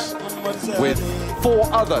place with 4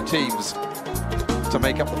 other teams to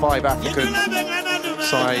make up the 5 African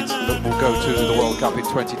sides that will go to the World Cup in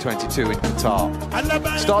 2022 in Qatar.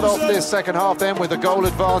 Start off this second half then with a goal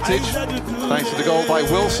advantage, thanks to the goal by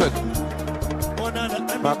Wilson.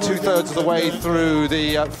 About 2/3 of the way through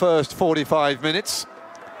the first 45 minutes.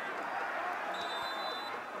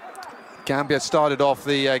 Gambia started off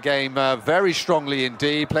the game very strongly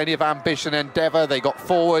indeed, plenty of ambition and endeavour. They got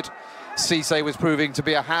forward. Cisse was proving to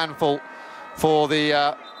be a handful for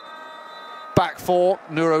the back 4,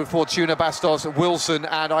 Nuro Fortuna Bastos, Wilson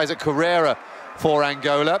and Isaac Carrera for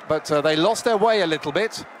Angola, but they lost their way a little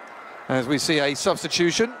bit as we see a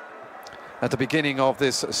substitution at the beginning of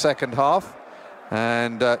this second half,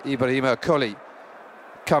 and Ibrahima Koli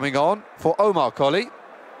coming on for Omar Colley.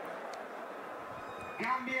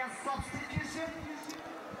 Gambia substitution.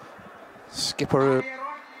 Skipper.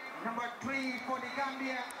 Number 3 for the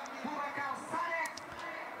Gambia,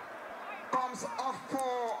 comes off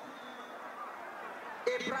for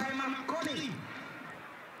Ibrahim Colley.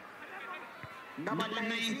 Number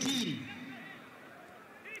 19.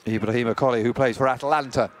 Ibrahim Colley, who plays for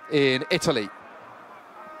Atalanta in Italy.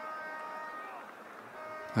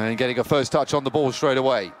 And getting a first touch on the ball straight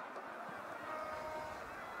away.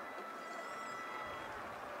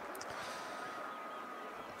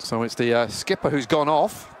 So it's the skipper who's gone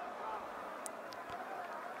off.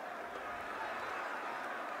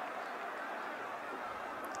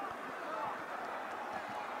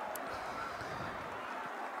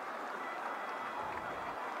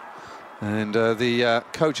 And the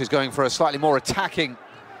coach is going for a slightly more attacking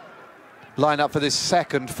lineup for this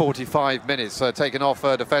second 45 minutes. Taking off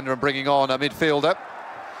a defender and bringing on a midfielder.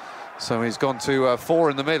 So he's gone to 4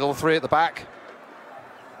 in the middle, 3 at the back.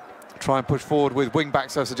 Try and push forward with wing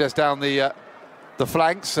backs, I suggest, down the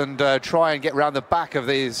flanks and try and get round the back of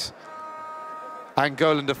these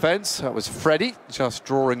Angolan defence. That was Freddie just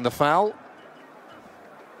drawing the foul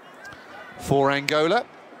for Angola.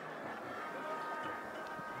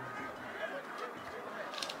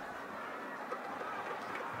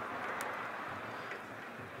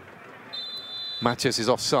 Matias is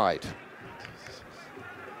offside.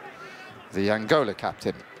 The Angola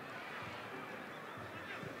captain.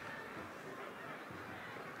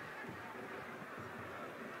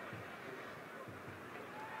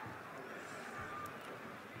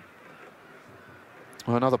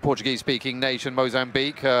 Well, another Portuguese-speaking nation,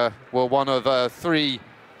 Mozambique, were one of 3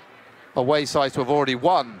 away sides to have already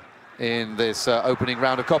won in this opening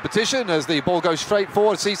round of competition. As the ball goes straight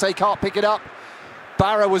forward, Cisse can't pick it up.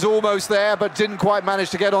 Barra was almost there, but didn't quite manage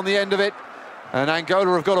to get on the end of it. And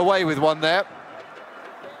Angola have got away with one there.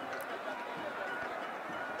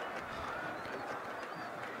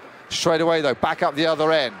 Straight away, though, back up the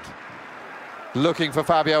other end. Looking for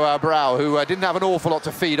Fabio Abrao, who didn't have an awful lot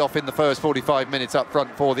to feed off in the first 45 minutes up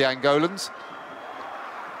front for the Angolans.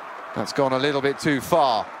 That's gone a little bit too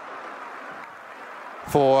far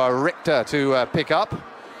for Richter to pick up.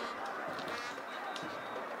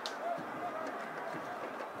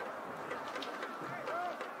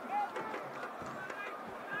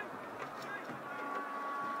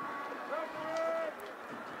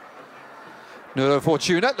 Nuno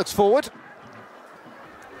Fortuna looks forward.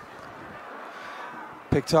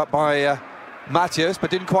 Picked up by Matias, but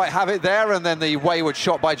didn't quite have it there, and then the wayward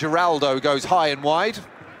shot by Geraldo goes high and wide.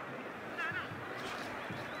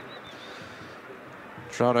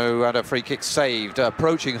 Geraldo had a free kick saved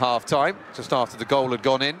approaching half-time, just after the goal had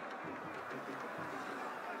gone in.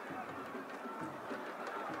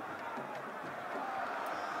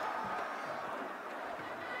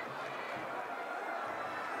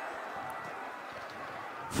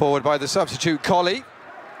 Forward by the substitute, Colley.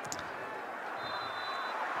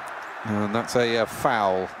 And that's a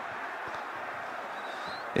foul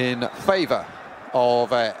in favour of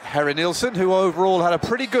Harry Nilsson, who overall had a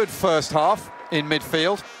pretty good first half in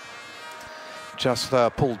midfield. Just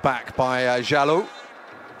pulled back by Jalou.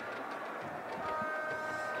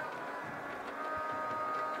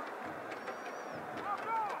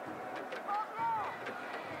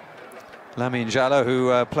 Lamine Jalou,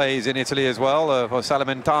 who plays in Italy as well, for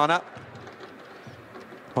Salernitana.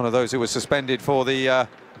 One of those who was suspended for the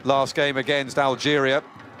last game against Algeria.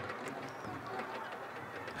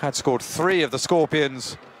 Had scored 3 of the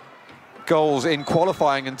Scorpions' goals in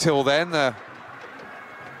qualifying until then.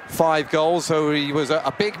 5 goals, so he was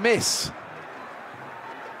a big miss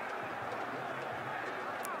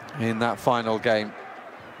in that final game.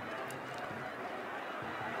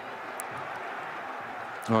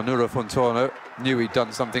 Well, Nuno Fortuna knew he'd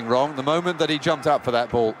done something wrong the moment that he jumped up for that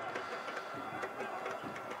ball.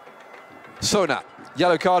 Sona,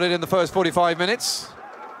 yellow carded in the first 45 minutes.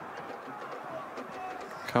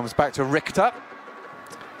 Comes back to Richter.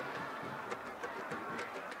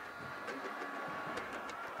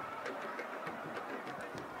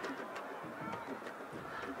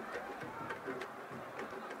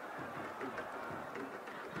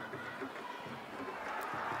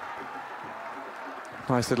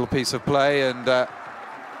 Nice little piece of play, and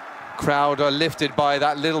crowd are lifted by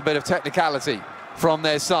that little bit of technicality from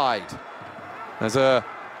their side. There's a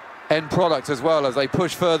end product as well as they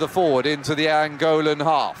push further forward into the Angolan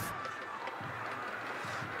half.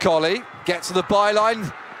 Colley gets to the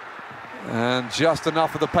byline, and just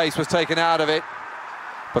enough of the pace was taken out of it.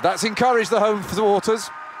 But that's encouraged the home supporters.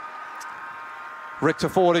 Richter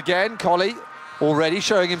forward again, Colley already,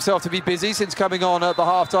 showing himself to be busy since coming on at the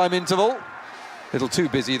half-time interval. A little too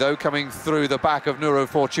busy, though, coming through the back of Nuro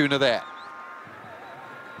Fortuna there.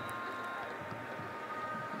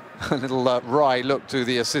 A little wry look to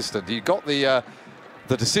the assistant. He got the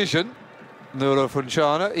decision, Nuro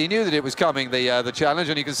Fortuna. He knew that it was coming, the challenge,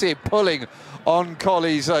 and you can see it pulling on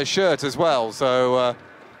Colley's shirt as well. So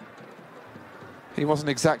he wasn't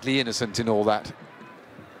exactly innocent in all that.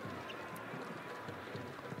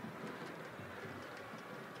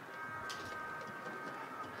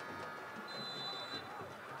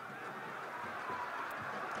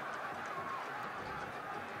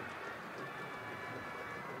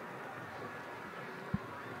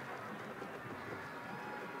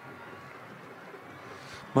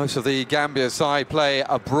 Most of the Gambia side play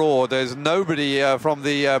abroad. There's nobody from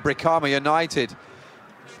the Brikama United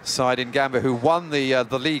side in Gambia who won the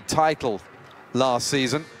league title last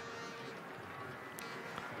season.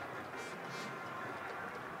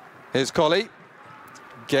 Here's Colley.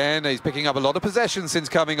 Again, he's picking up a lot of possession since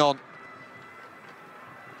coming on.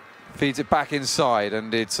 Feeds it back inside,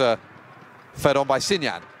 and it's fed on by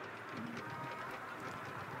Sinyan.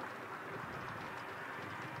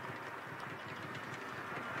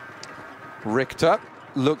 Richter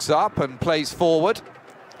looks up and plays forward.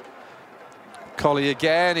 Colley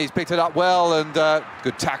again, he's picked it up well, and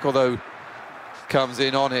good tackle though comes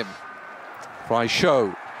in on him.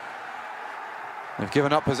 Show. They've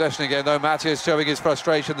given up possession again though. Matthias showing his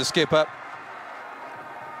frustration, the skipper.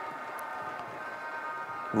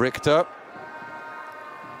 Richter.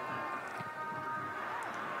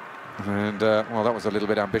 And well, that was a little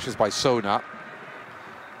bit ambitious by Sona,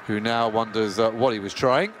 who now wonders what he was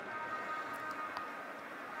trying.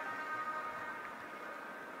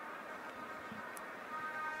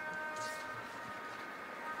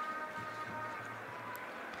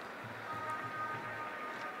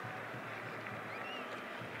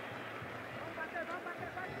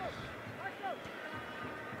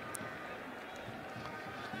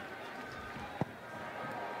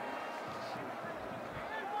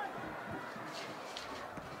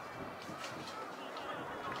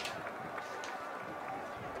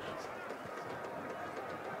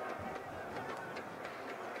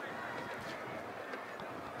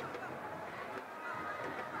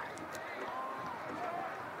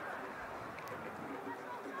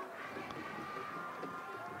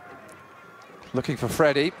 Looking for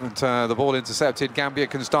Freddie, and the ball intercepted. Gambia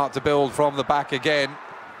can start to build from the back again.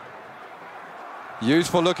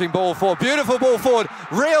 Useful looking ball forward, beautiful ball forward.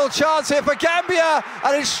 Real chance here for Gambia,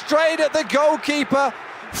 and it's straight at the goalkeeper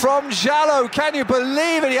from Jallow. Can you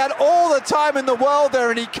believe it? He had all the time in the world there,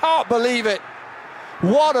 and he can't believe it.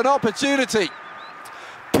 What an opportunity.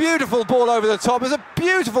 Beautiful ball over the top. It was a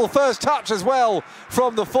beautiful first touch as well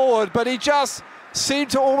from the forward, but he just seemed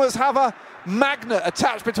to almost have a magnet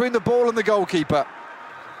attached between the ball and the goalkeeper.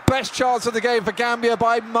 Best chance of the game for Gambia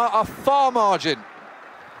by a far margin.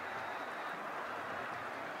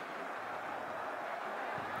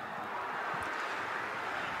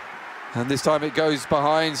 And this time it goes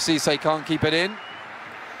behind. Cisse can't keep it in.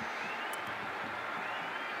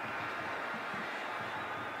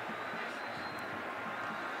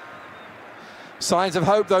 Signs of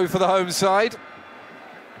hope though for the home side.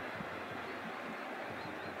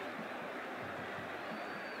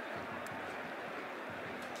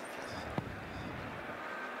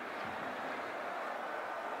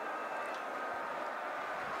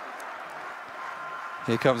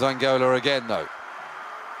 Here comes Angola again, though.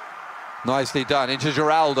 Nicely done, into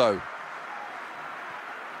Geraldo.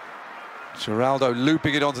 Geraldo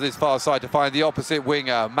looping it onto this far side to find the opposite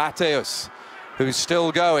winger, Mateus, who's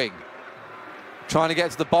still going. Trying to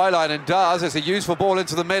get to the byline, and does. It's a useful ball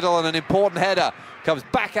into the middle, and an important header. Comes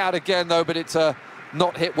back out again, though, but it's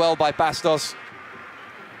not hit well by Bastos.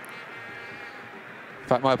 In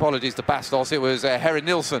fact, my apologies to Bastos. It was Harry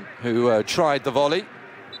Nilsson who tried the volley,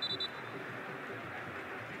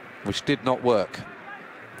 which did not work.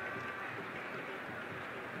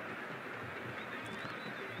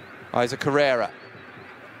 Isaac Carrera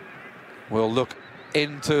will look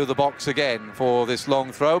into the box again for this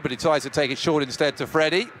long throw, but he tries to take it short instead to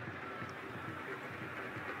Freddie.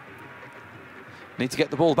 Need to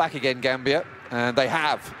get the ball back again, Gambia, and they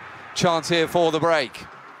have. Chance here for the break.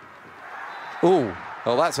 Ooh,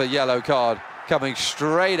 well, that's a yellow card coming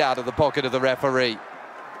straight out of the pocket of the referee.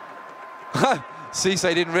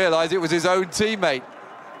 Cisse didn't realise it was his own teammate.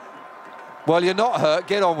 Well, you're not hurt,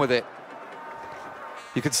 get on with it.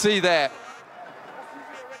 You can see there.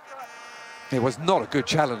 It was not a good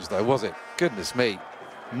challenge though, was it? Goodness me.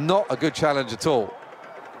 Not a good challenge at all.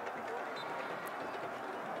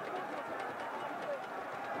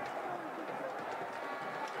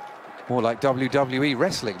 More like WWE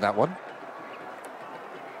wrestling, that one.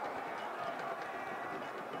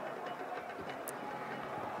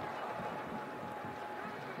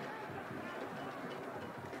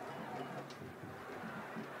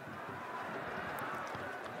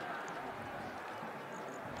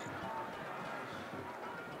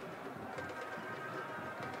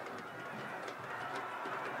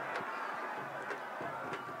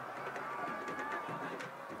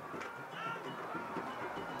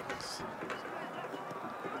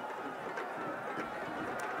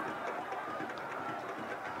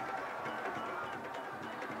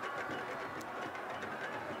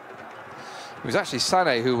 It was actually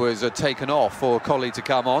Sané who was taken off for Colley to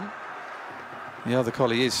come on. The other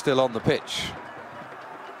Colley is still on the pitch.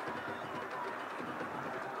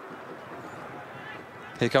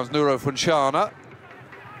 Here comes Nuro Funchana.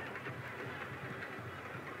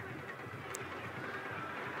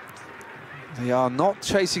 They are not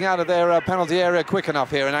chasing out of their penalty area quick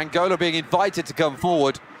enough here, and Angola being invited to come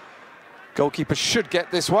forward. Goalkeeper should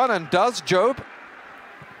get this one, and does, Job.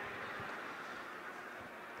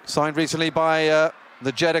 Signed recently by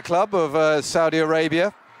the Jeddah club of Saudi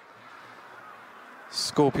Arabia.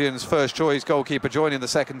 Scorpions' first choice goalkeeper joining the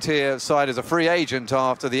second tier side as a free agent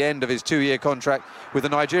after the end of his 2-year contract with the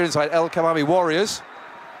Nigerian side El Kamami Warriors.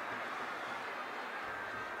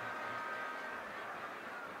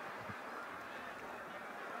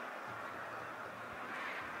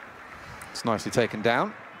 It's nicely taken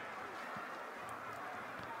down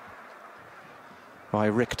by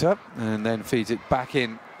Richter, and then feeds it back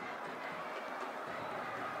in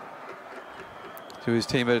to his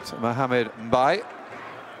teammate Mohamed Mbaye.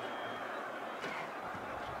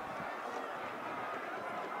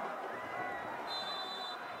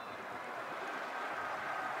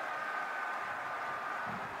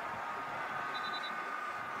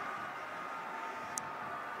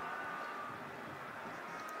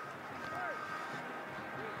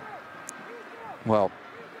 Well,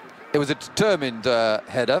 it was a determined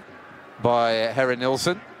header by Harry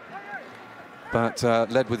Nilsson, but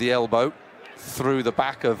led with the elbow through the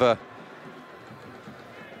back of the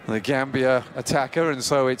Gambia attacker, and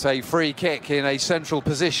so it's a free kick in a central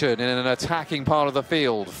position in an attacking part of the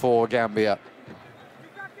field for Gambia.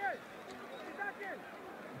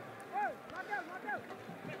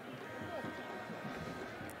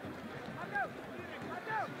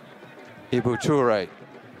 Ibu Toure.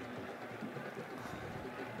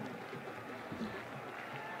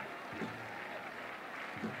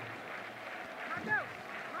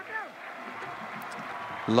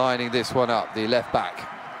 Lining this one up, the left back.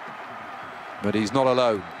 But he's not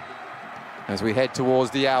alone as we head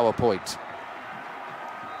towards the hour point.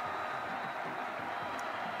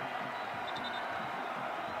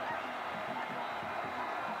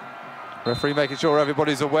 Referee making sure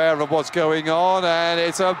everybody's aware of what's going on, and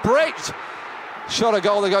it's a braked shot, a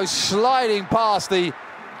goal that goes sliding past the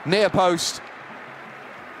near post.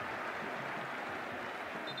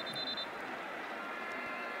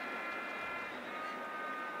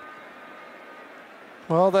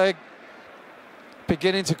 Well, they're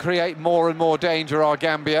beginning to create more and more danger, our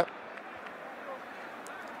Gambia.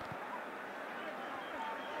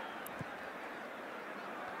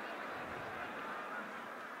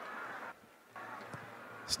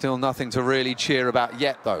 Still nothing to really cheer about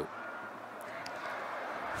yet, though.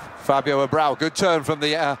 Fabio Abrao, good turn from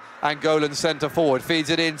the Angolan centre forward, feeds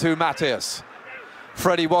it into Matthias.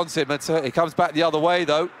 Freddie wants it, but he comes back the other way,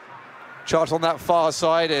 though. Charged on that far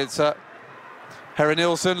side, it's Harry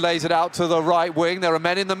Nilsson lays it out to the right wing. There are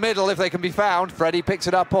men in the middle if they can be found. Freddie picks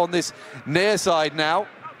it up on this near side now.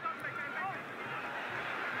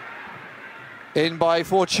 In by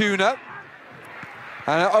Fortuna.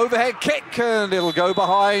 And an overhead kick, and it'll go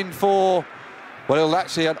behind for, well, it'll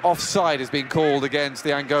actually, an offside has been called against the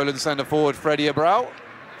Angolan centre forward, Fabio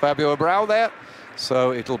Abrao there.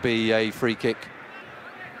 So it'll be a free kick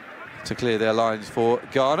to clear their lines for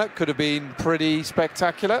Ghana. Could have been pretty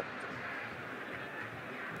spectacular.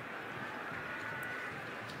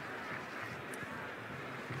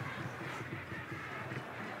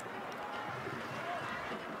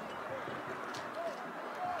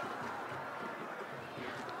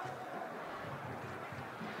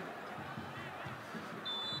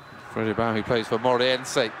 Freddie Abrao, who plays for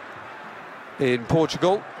Moreirense in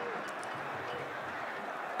Portugal.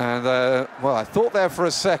 And, well, I thought there for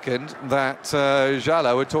a second that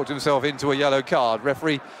Jallo had talked himself into a yellow card.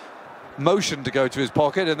 Referee motioned to go to his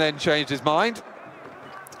pocket and then changed his mind.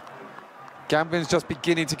 Gambians just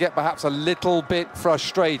beginning to get perhaps a little bit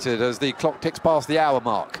frustrated as the clock ticks past the hour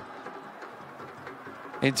mark.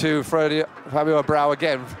 Into Fabio Abrao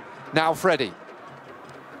again. Now Freddie.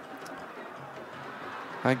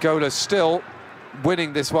 Angola still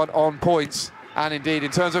winning this one on points and indeed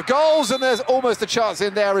in terms of goals, and there's almost a chance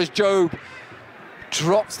in there as Job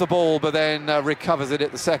drops the ball but then recovers it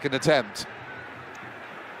at the second attempt.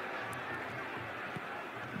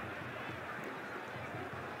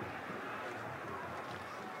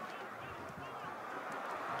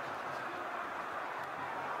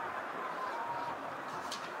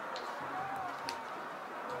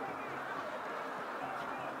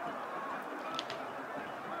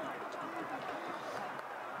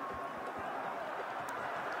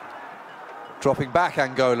 Dropping back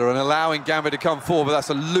Angola and allowing Gambia to come forward, but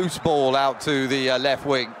that's a loose ball out to the left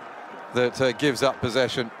wing that gives up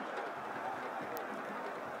possession.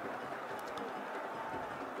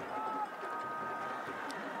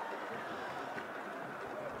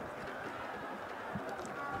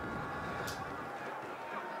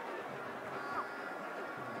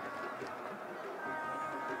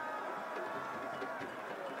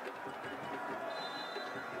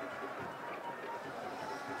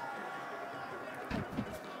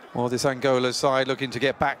 Well, this Angola side looking to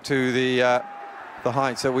get back to the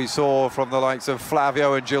heights that we saw from the likes of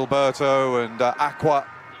Flavio and Gilberto and Aqua.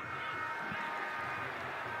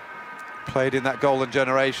 Played in that golden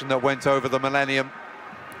generation that went over the millennium.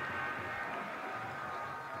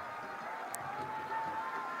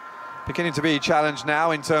 Beginning to be challenged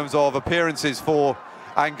now in terms of appearances for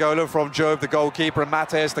Angola from Job, the goalkeeper, and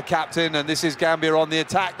Mateus, the captain. And this is Gambia on the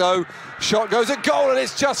attack, though. Shot goes at goal, and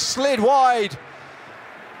it's just slid wide.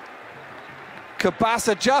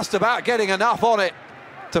 Kabasa just about getting enough on it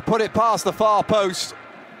to put it past the far post.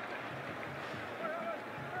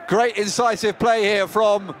 Great incisive play here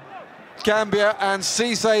from Gambia, and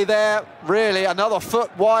Cisse there, really another foot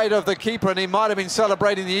wide of the keeper, and he might have been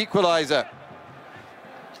celebrating the equaliser.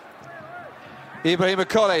 Ibrahim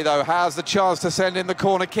Akole, though, has the chance to send in the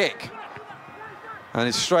corner kick. And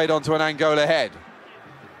it's straight onto an Angola head.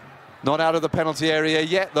 Not out of the penalty area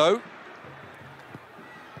yet, though.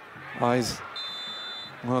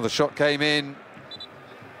 Well, the shot came in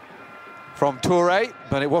from Toure,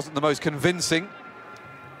 but it wasn't the most convincing.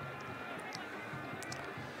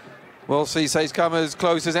 Well, Cisse's come as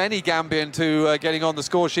close as any Gambian to getting on the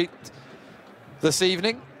score sheet this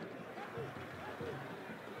evening.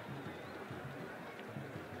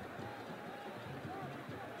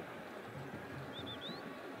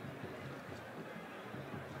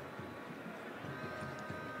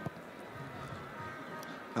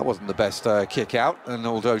 That wasn't the best kick out, and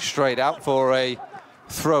although straight out for a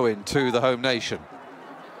throw-in to the home nation,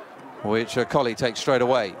 which Akole takes straight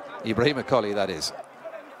away. Ibrahim Akole, that is.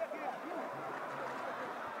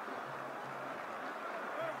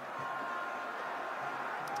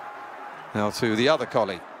 Now to the other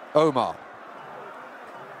Akole, Omar.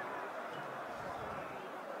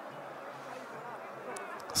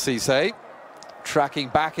 Cisse tracking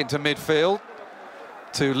back into midfield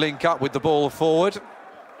to link up with the ball forward.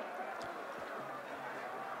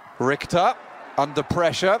 Richter under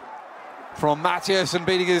pressure from Mateus and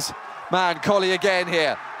beating his man Colley again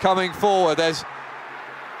here, coming forward. There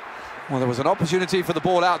was an opportunity for the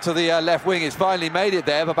ball out to the left wing. It's finally made it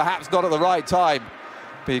there, but perhaps not at the right time,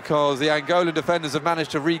 because the Angolan defenders have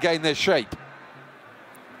managed to regain their shape.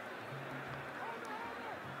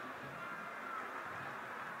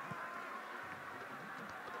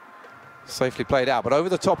 Safely played out, but over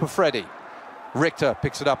the top of Freddie. Richter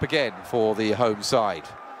picks it up again for the home side.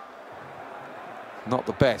 Not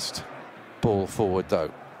the best ball forward,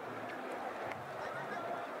 though.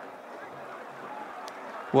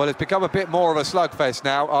 Well, it's become a bit more of a slugfest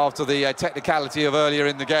now after the technicality of earlier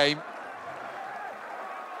in the game.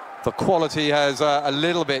 The quality has a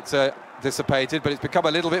little bit dissipated, but it's become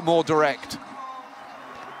a little bit more direct.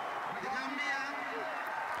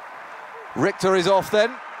 Richter is off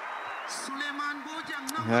then.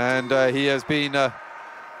 And he has been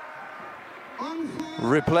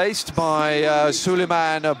replaced by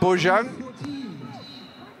Suleiman Bojang.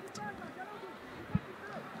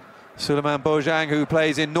 Suleiman Bojang, who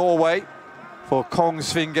plays in Norway for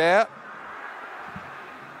Kongsvinger.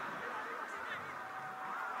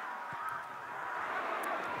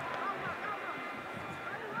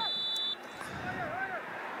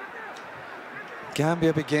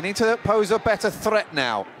 Gambia beginning to pose a better threat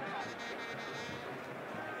now.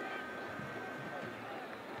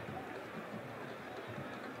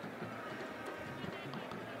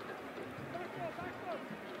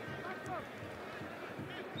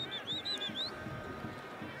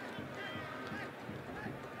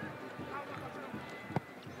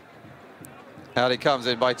 Out it comes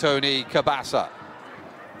in by Tony Kabasa.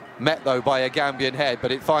 Met, though, by a Gambian head,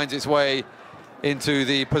 but it finds its way into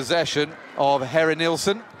the possession of Harry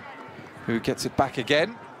Nilsson, who gets it back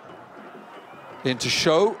again into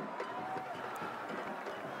Show.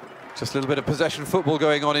 Just a little bit of possession football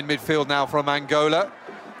going on in midfield now from Angola.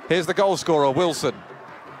 Here's the goal scorer, Wilson.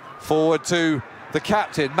 Forward to the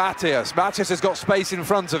captain, Matthias. Matthias has got space in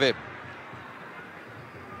front of him.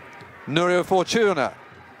 Nurio Fortuna.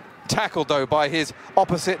 Tackled, though, by his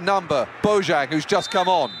opposite number, Bojang, who's just come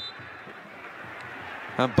on.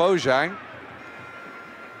 And Bojang...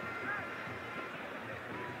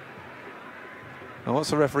 Now,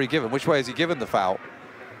 what's the referee given? Which way has he given the foul?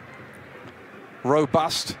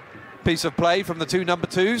 Robust piece of play from the two number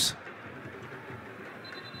 2s.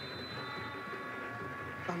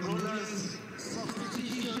 Angola's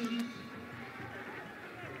substitution.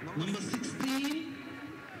 Number 16,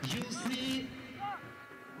 Jose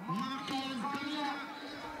Marquez.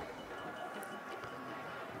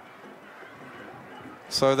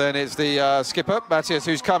 So then it's the skipper, Matthias,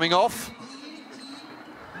 who's coming off.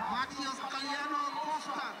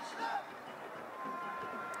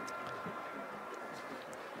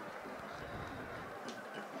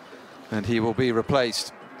 And he will be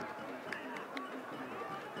replaced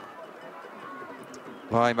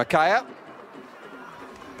by Makaya.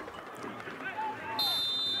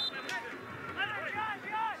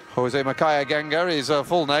 Jose Makaya Ganga is a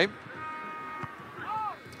full name.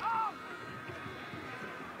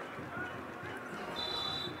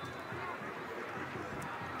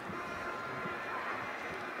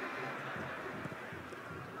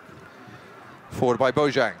 Forward by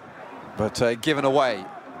Bojang, but given away.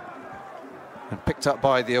 And picked up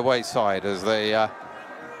by the away side as they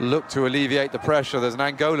look to alleviate the pressure. There's an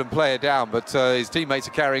Angolan player down, but his teammates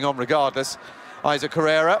are carrying on regardless. Isaac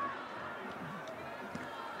Carrera.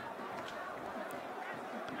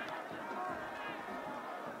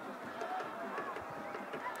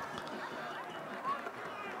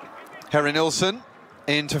 Harry Nilsson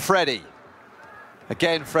into Freddie.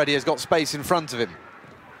 Again, Freddie has got space in front of him.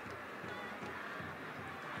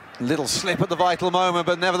 Little slip at the vital moment,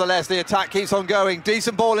 but nevertheless the attack keeps on going.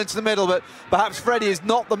 Decent ball into the middle, but perhaps Freddie is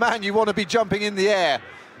not the man you want to be jumping in the air.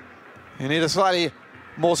 You need a slightly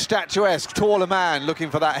more statuesque, taller man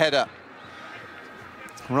looking for that header,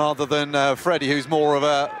 rather than Freddie, who's more of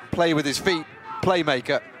a play with his feet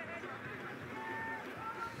playmaker.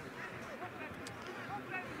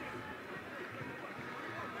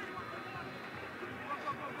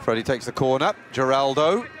 Freddie takes the corner.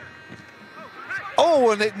 Geraldo.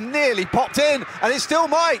 Oh, and it nearly popped in, and it still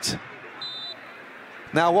might.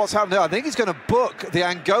 Now, what's happened there? I think he's going to book the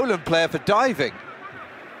Angolan player for diving.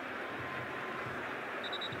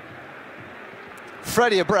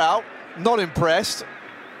 Freddie Abreu, not impressed.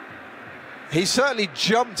 He certainly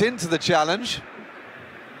jumped into the challenge.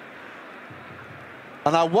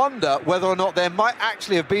 And I wonder whether or not there might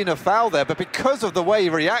actually have been a foul there, but because of the way he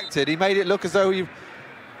reacted, he made it look as though he...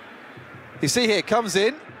 You see here, comes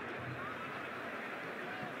in.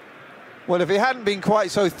 Well, if he hadn't been quite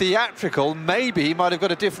so theatrical, maybe he might have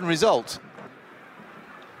got a different result.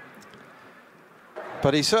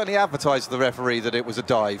 But he certainly advertised to the referee that it was a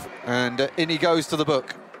dive, and in he goes to the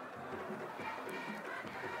book.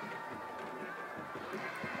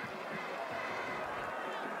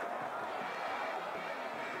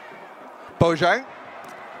 Bojang,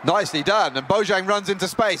 nicely done, and Bojang runs into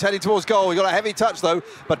space, heading towards goal. He got a heavy touch though,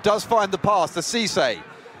 but does find the pass to Cisse.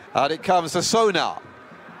 And it comes to Sonar.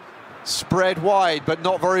 Spread wide, but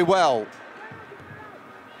not very well.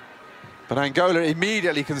 But Angola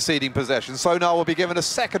immediately conceding possession. Sonar will be given a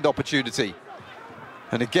second opportunity.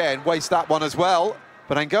 And again, waste that one as well.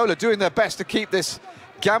 But Angola doing their best to keep this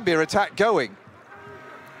Gambia attack going.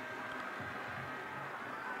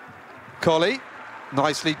 Colley,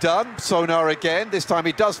 nicely done. Sonar again. This time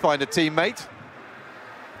he does find a teammate.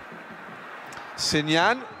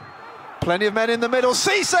 Sinyan, plenty of men in the middle.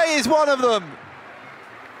 Cisse is one of them.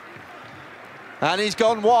 And he's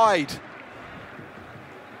gone wide.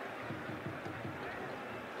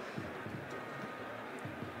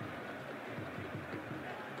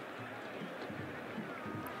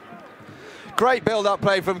 Great build-up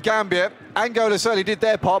play from Gambia. Angola certainly did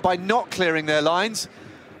their part by not clearing their lines.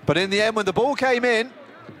 But in the end, when the ball came in,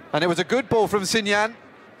 and it was a good ball from Sinyan,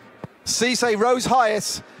 Cisse rose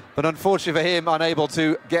highest, but unfortunately for him, unable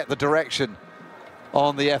to get the direction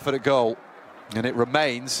on the effort at goal. And it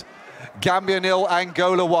remains Gambia 0,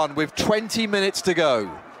 Angola 1, with 20 minutes to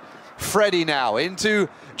go. Freddie now into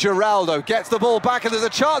Geraldo, gets the ball back, and there's a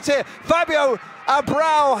chance here. Fabio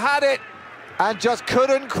Abreu had it and just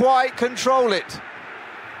couldn't quite control it.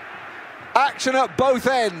 Action at both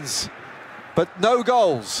ends, but no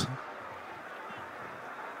goals.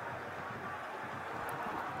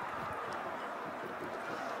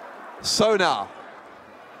 Sona.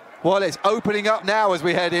 Well, it's opening up now as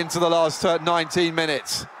we head into the last 19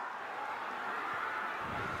 minutes.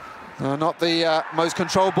 Not the most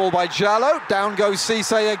controlled ball by Jallow. Down goes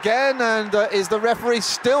Cisse again, and is the referee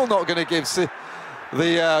still not going to give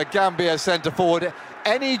the Gambia centre-forward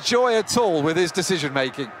any joy at all with his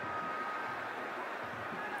decision-making?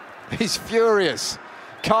 He's furious,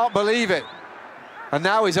 can't believe it. And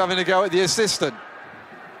now he's having a go at the assistant.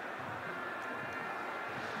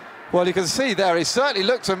 Well, you can see there, it certainly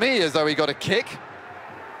looked to me as though he got a kick.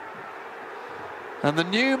 And the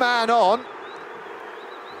new man on,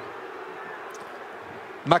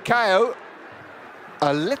 Macao,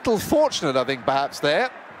 a little fortunate, I think, perhaps there.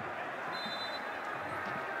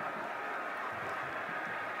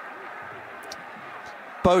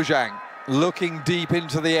 Bojang looking deep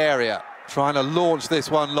into the area, trying to launch this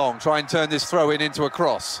one long, try and turn this throw-in into a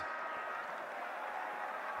cross.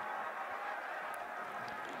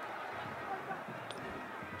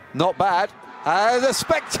 Not bad. And a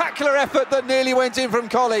spectacular effort that nearly went in from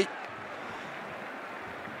Colley.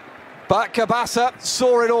 But Kabasa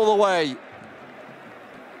saw it all the way.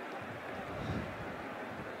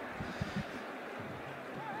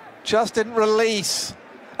 Just didn't release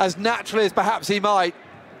as naturally as perhaps he might.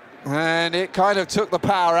 And it kind of took the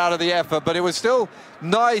power out of the effort, but it was still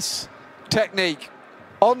nice technique.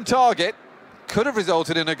 On target, could have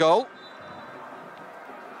resulted in a goal.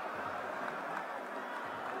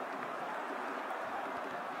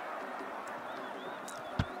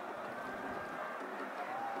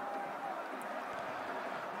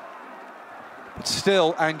 But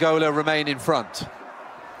still, Angola remain in front.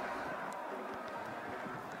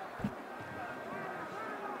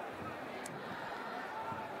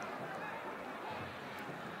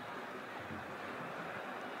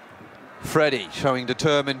 Freddie showing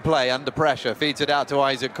determined play under pressure, feeds it out to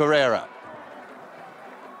Isaac Carrera.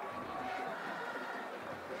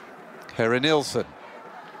 Terry Nilsson.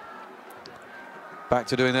 Back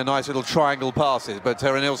to doing their nice little triangle passes, but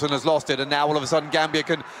Terry Nilsson has lost it, and now all of a sudden Gambia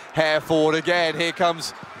can hair forward again. Here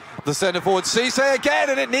comes the centre forward, Cisse again,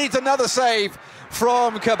 and it needs another save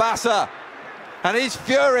from Kabasa. And he's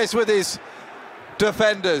furious with his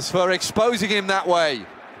defenders for exposing him that way.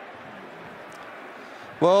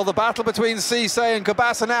 Well, the battle between Cisse and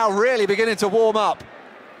Kabasa now really beginning to warm up.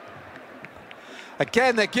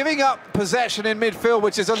 Again, they're giving up possession in midfield,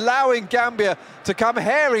 which is allowing Gambia to come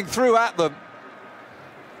herring through at them.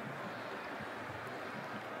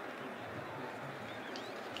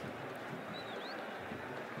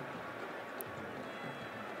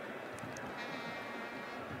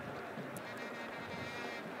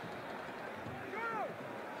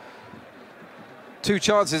 Two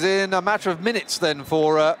chances in a matter of minutes then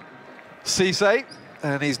for Cisse,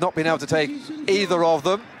 and he's not been able to take either of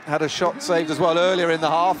them. Had a shot saved as well earlier in the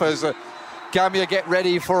half as Gambia get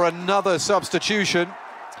ready for another substitution.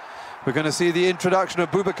 We're going to see the introduction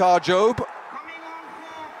of Boubacar Jobe.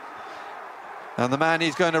 And the man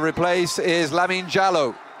he's going to replace is Lamine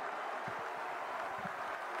Jallow.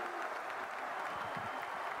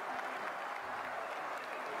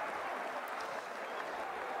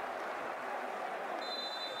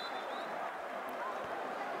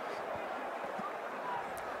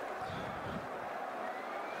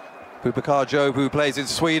 Boubacar Jobe, who plays in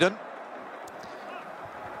Sweden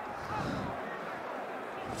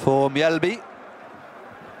for Mjällby.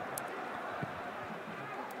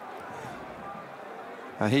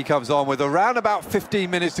 And he comes on with around about 15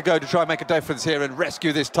 minutes to go to try and make a difference here and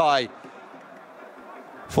rescue this tie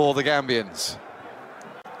for the Gambians.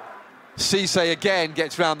 Cisse again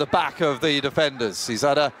gets round the back of the defenders. He's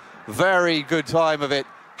had a very good time of it,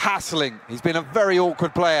 hassling. He's been a very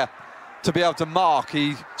awkward player to be able to mark.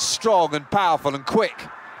 He's strong and powerful and quick.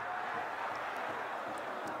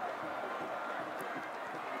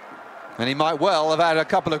 And he might well have had a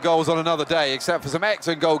couple of goals on another day, except for some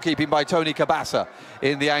excellent goalkeeping by Tony Kabasa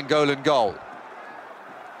in the Angolan goal.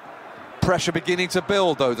 Pressure beginning to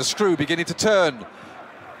build, though, the screw beginning to turn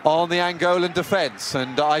on the Angolan defence,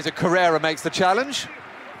 and Isaac Carrera makes the challenge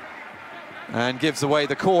and gives away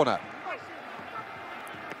the corner.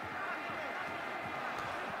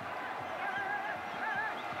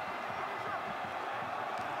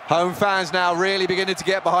 Home fans now really beginning to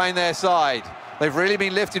get behind their side. They've really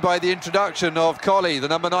been lifted by the introduction of Colley, the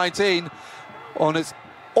number 19, on its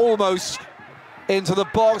almost into the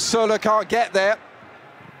box. Sola can't get there.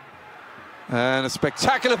 And a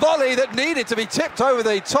spectacular volley that needed to be tipped over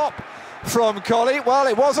the top from Colley. Well,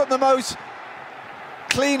 it wasn't the most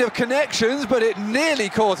clean of connections, but it nearly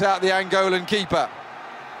caught out the Angolan keeper.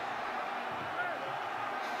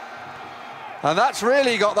 And that's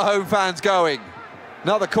really got the home fans going.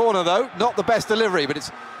 Another corner though, not the best delivery, but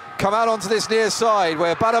it's come out onto this near side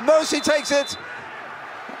where Badamosi takes it.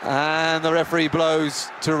 And the referee blows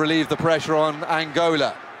to relieve the pressure on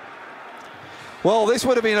Angola. Well, this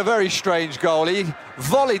would have been a very strange goal. He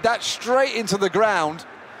volleyed that straight into the ground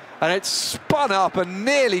and it spun up and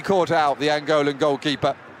nearly caught out the Angolan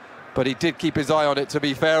goalkeeper. But he did keep his eye on it, to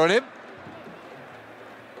be fair on him.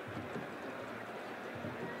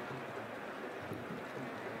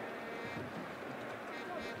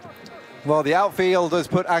 Well, the outfielders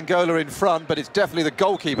put Angola in front, but it's definitely the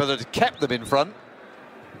goalkeeper that has kept them in front.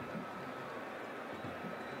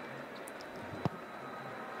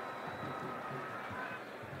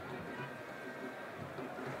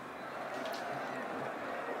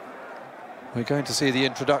 We're going to see the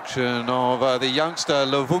introduction of the youngster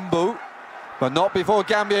Luvumbu, but not before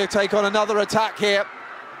Gambia take on another attack here.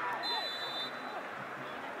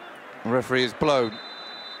 The referee is blown.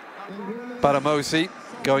 Badamosi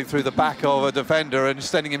going through the back of a defender and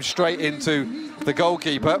sending him straight into the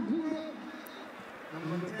goalkeeper.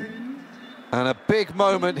 And a big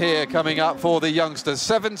moment here coming up for the youngster,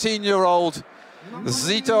 17-year-old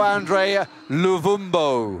Zito Andre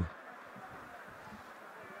Luvumbo.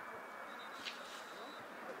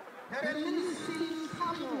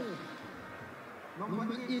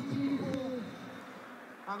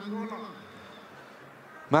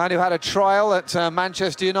 Man who had a trial at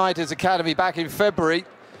Manchester United's academy back in February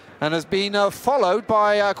and has been followed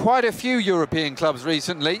by quite a few European clubs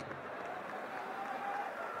recently.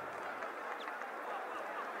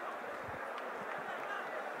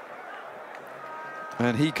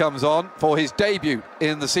 And he comes on for his debut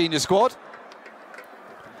in the senior squad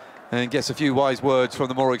and gets a few wise words from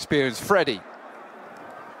the more experienced Freddie.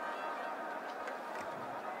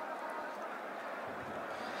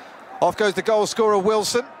 Off goes the goal scorer,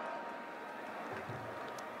 Wilson.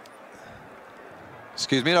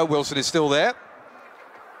 Excuse me, no, Wilson is still there.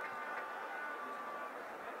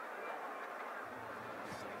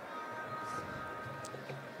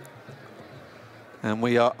 And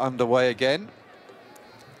we are underway again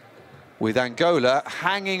with Angola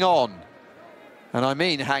hanging on, and I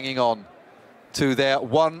mean hanging on, to their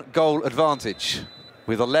 1-goal advantage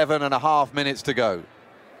with 11.5 minutes to go.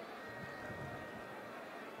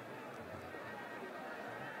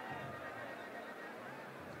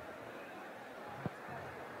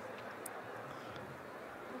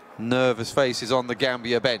 Nervous faces on the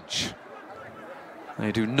Gambia bench.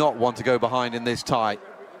 They do not want to go behind in this tie,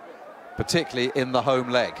 particularly in the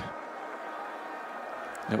home leg.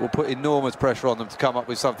 It will put enormous pressure on them to come up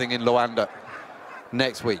with something in Luanda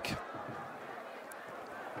next week.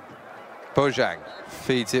 Bojang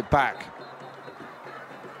feeds it back.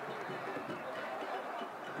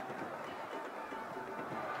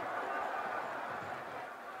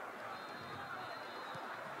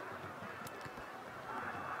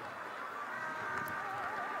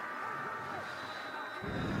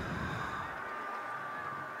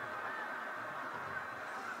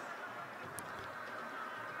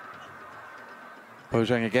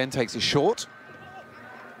 Bojang again takes it short.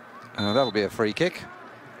 That'll be a free kick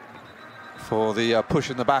for the push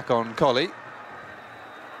in the back on Collie.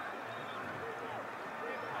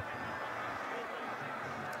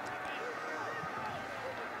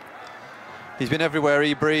 He's been everywhere,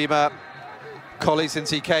 Ibrahim Collie, since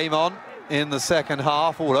he came on in the second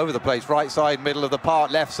half, all over the place. Right side, middle of the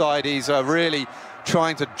park, left side. He's really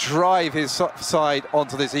trying to drive his side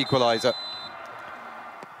onto this equaliser.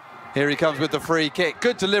 Here he comes with the free kick.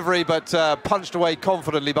 Good delivery, but punched away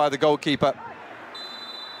confidently by the goalkeeper.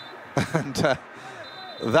 And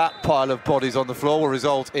that pile of bodies on the floor will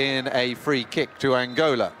result in a free kick to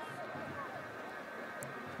Angola.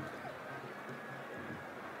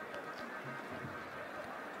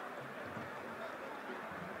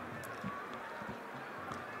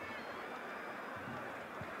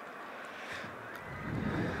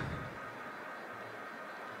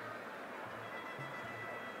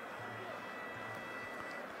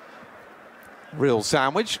 Real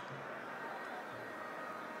sandwich.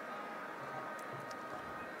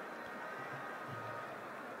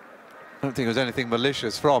 I don't think there was anything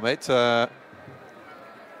malicious from it.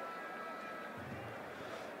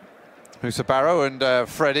 Musa Barrow and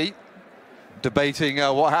Freddie debating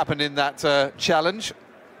what happened in that challenge.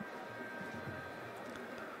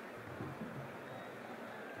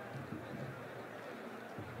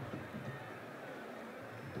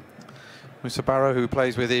 Musa Barrow, who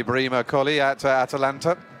plays with Ibrahim Collie at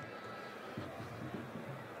Atalanta.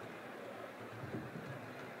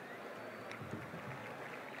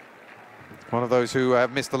 One of those who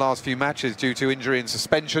have missed the last few matches due to injury and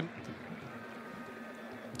suspension.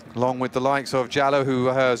 along with the likes of Jallow, who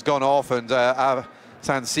has gone off, and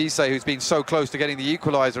San Cisse, who's been so close to getting the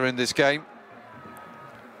equaliser in this game.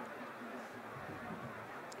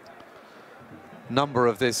 Number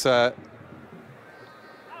of this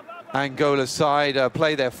Angola side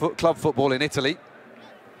play their club football in Italy.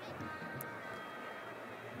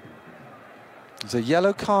 There's a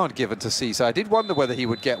yellow card given to Cisse. I did wonder whether he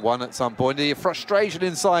would get one at some point. The frustration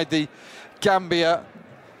inside the Gambia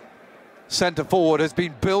centre forward has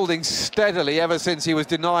been building steadily ever since he was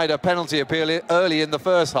denied a penalty appeal early in the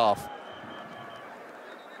first half.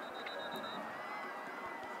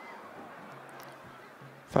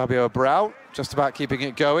 Fabio Abreu just about keeping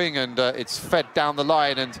it going, and it's fed down the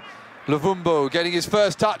line, and Luvumbo getting his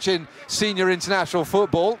first touch in senior international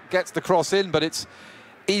football, gets the cross in, but it's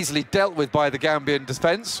easily dealt with by the Gambian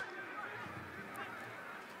defence.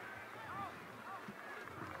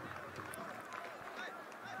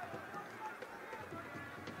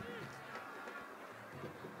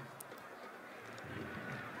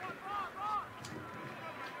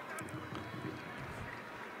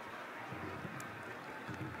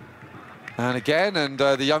 And again, and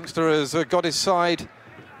the youngster has got his side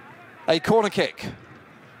a corner kick.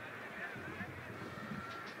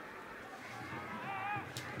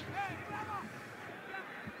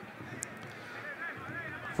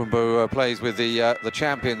 Fumbo plays with the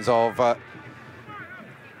champions of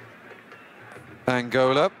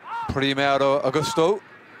Angola, Primeiro Augusto,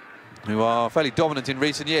 who are fairly dominant in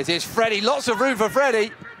recent years. Here's Freddie, lots of room for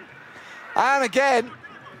Freddie. And again,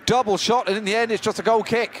 double shot, and in the end it's just a goal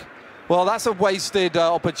kick. Well, that's a wasted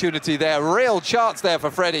opportunity there. Real chance there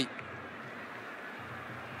for Freddie,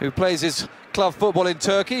 who plays his club football in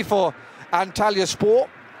Turkey for Antalya Sport.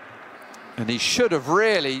 And he should have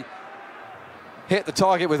really hit the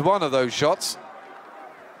target with one of those shots.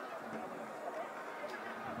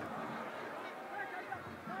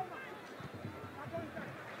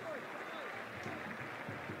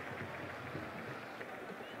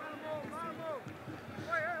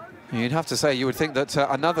 You'd have to say, you would think that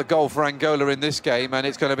another goal for Angola in this game, and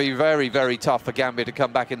it's going to be very, very tough for Gambia to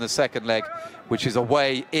come back in the second leg, which is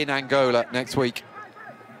away in Angola next week.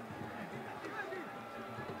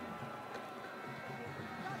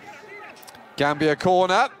 Gambia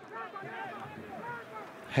corner.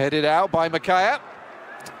 Headed out by Makaya.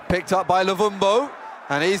 Picked up by Luvumbo.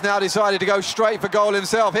 And he's now decided to go straight for goal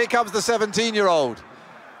himself. Here comes the 17-year-old.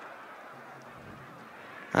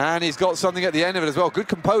 And he's got something at the end of it as well. Good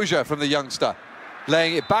composure from the youngster.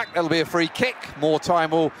 Laying it back, that'll be a free kick. More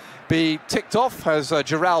time will be ticked off as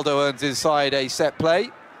Geraldo earns his side a set play.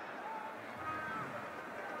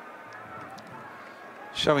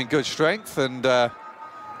 Showing good strength and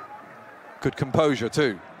good composure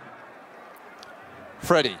too.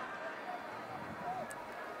 Freddie.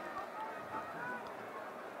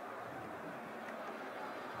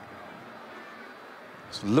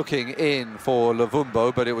 Looking in for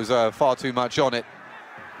Luvumbo, but it was far too much on it.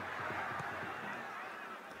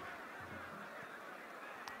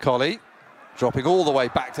 Collie dropping all the way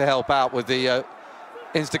back to help out with the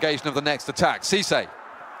instigation of the next attack. Cisse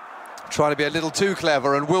trying to be a little too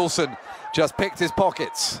clever, and Wilson just picked his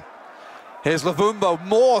pockets. Here's Luvumbo,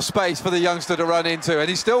 more space for the youngster to run into, and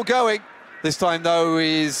he's still going. This time though,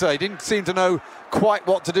 he didn't seem to know quite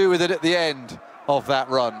what to do with it at the end of that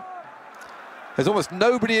run. There's almost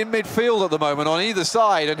nobody in midfield at the moment on either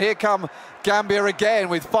side, and here come Gambia again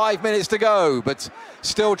with 5 minutes to go, but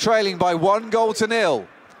still trailing by 1-0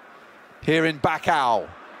 here in Bacau.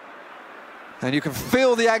 And you can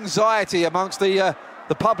feel the anxiety amongst the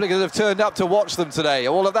public that have turned up to watch them today.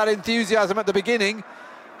 All of that enthusiasm at the beginning,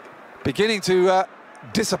 beginning to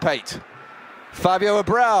dissipate. Fabio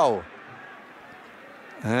Abreu.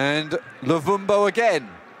 And Luvumbo again.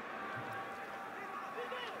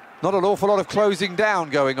 Not an awful lot of closing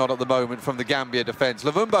down going on at the moment from the Gambia defence.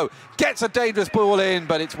 Luvumbo gets a dangerous ball in,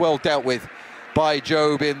 but it's well dealt with by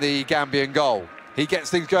Job in the Gambian goal. He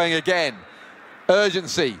gets things going again.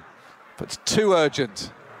 Urgency, but it's too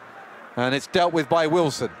urgent. And it's dealt with by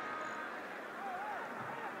Wilson.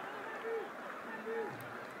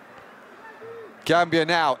 Gambia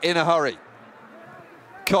now in a hurry.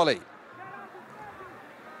 Collie.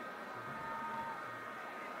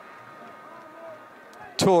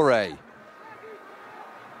 Toure.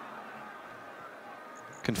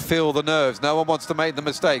 Can feel the nerves. No one wants to make the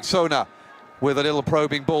mistake. Sona with a little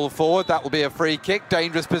probing ball forward. That will be a free kick.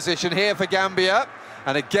 Dangerous position here for Gambia.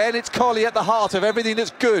 And again, it's Collie at the heart of everything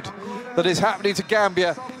that's good that is happening to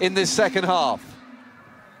Gambia in this second half.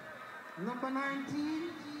 Number 19,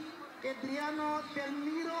 Adriano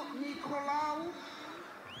Delmiro Nicolau.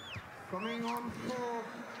 Coming on for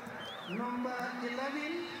number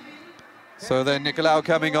 11, So then Nicolau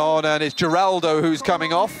coming on, and it's Geraldo who's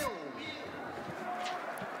coming off.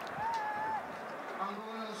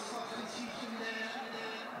 Angola's substitution there.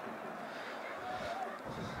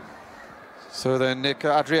 So then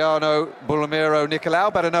Adriano Bulamiro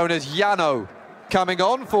Nicolau, better known as Yano, coming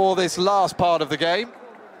on for this last part of the game.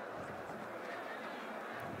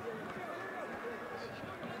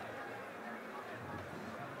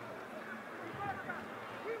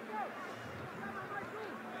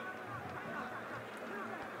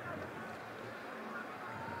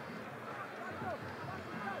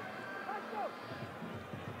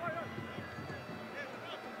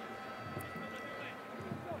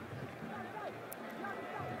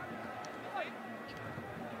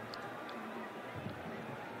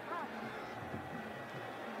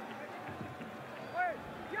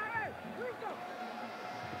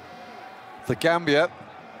 The Gambia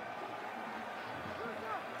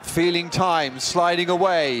feeling time sliding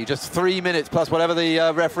away, just 3 minutes plus whatever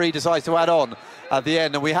the referee decides to add on at the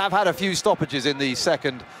end, and we have had a few stoppages in the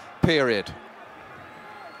second period.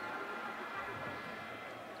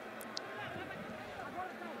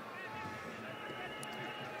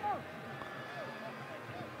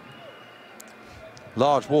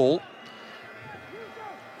 Large wall.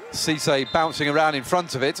 Cisse bouncing around in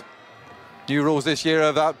front of it. New rules this year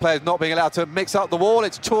about players not being allowed to mix up the wall.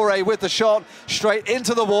 It's Toure with the shot, straight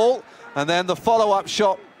into the wall, and then the follow-up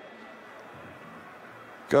shot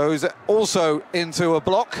goes also into a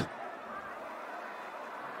block.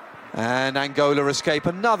 And Angola escape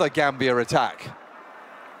another Gambia attack.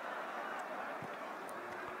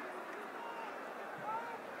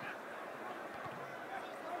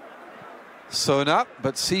 Sona,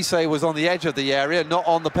 but Cisse was on the edge of the area, not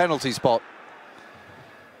on the penalty spot.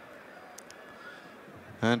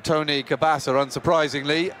 And Tony Kabasa,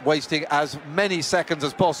 unsurprisingly, wasting as many seconds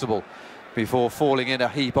as possible before falling in a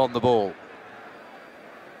heap on the ball.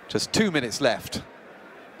 Just 2 minutes left.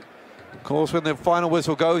 Of course, when the final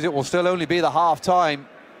whistle goes, it will still only be the half-time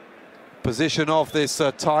position of this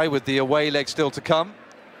tie, with the away leg still to come,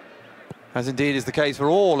 as indeed is the case for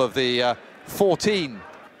all of the 14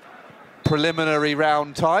 preliminary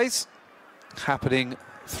round ties happening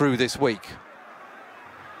through this week.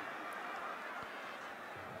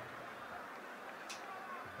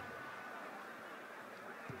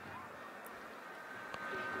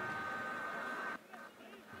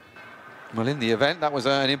 Well, in the event, that was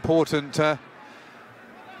an important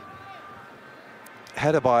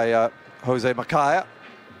header by Jose Macaya.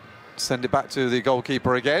 Send it back to the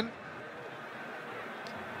goalkeeper again.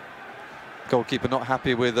 Goalkeeper not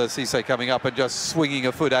happy with Cisse coming up and just swinging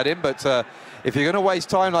a foot at him, but if you're going to waste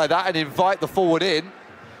time like that and invite the forward in,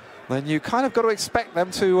 then you kind of got to expect them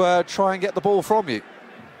to try and get the ball from you.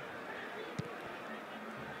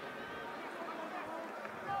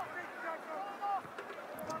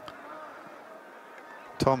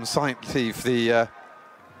 Tom Saintfiet, the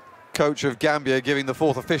coach of Gambia, giving the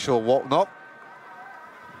fourth official whatnot.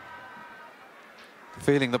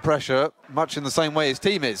 Feeling the pressure much in the same way his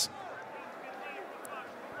team is.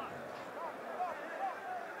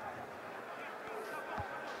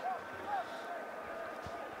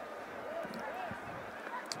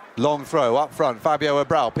 Long throw up front, Fabio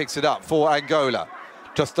Abrao picks it up for Angola.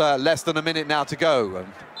 Just less than a minute now to go,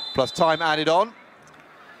 plus time added on.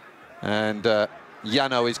 And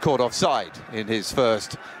Yano is caught offside in his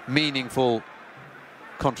first meaningful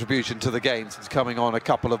contribution to the game since coming on a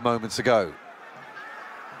couple of moments ago.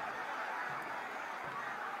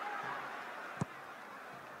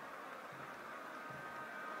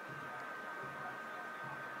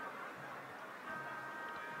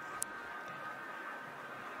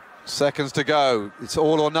 Seconds to go. It's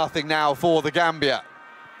all or nothing now for the Gambia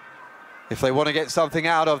if they want to get something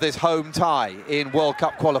out of this home tie in World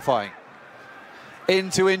Cup qualifying.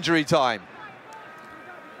 Into injury time.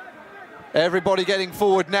 Everybody getting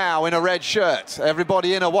forward now in a red shirt.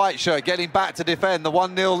 Everybody in a white shirt getting back to defend the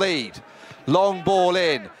 1-0 lead. Long ball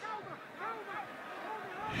in.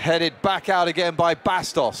 Headed back out again by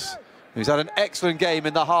Bastos, who's had an excellent game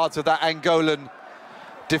in the heart of that Angolan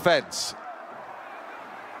defence.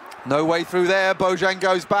 No way through there. Bojan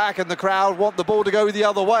goes back and the crowd want the ball to go the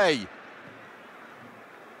other way.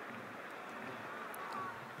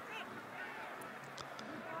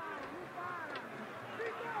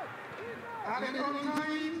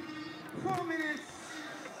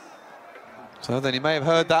 So then you may have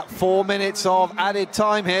heard that 4 minutes of added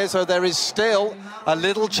time here, so there is still a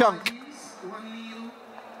little chunk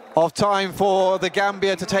of time for the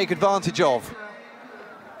Gambia to take advantage of.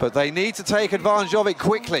 But they need to take advantage of it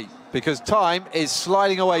quickly because time is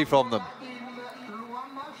sliding away from them.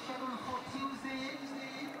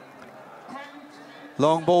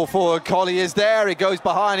 Long ball forward, Colley is there, he goes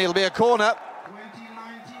behind, it'll be a corner.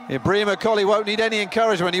 2019. Ibrahima Colley won't need any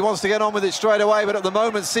encouragement, he wants to get on with it straight away, but at the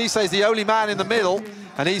moment Cissé the only man in the middle,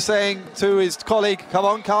 and he's saying to his colleague, come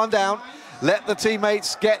on, calm down, let the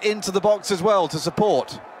teammates get into the box as well to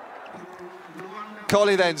support.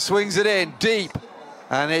 Colley then swings it in, deep,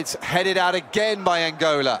 and it's headed out again by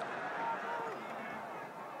Angola.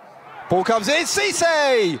 Ball comes in,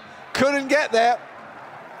 Cissé! Couldn't get there.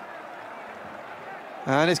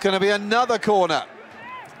 And it's going to be another corner.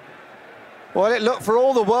 Well, it looked for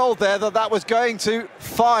all the world there that was going to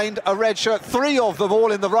find a red shirt. 3 of them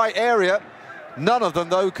all in the right area. None of them,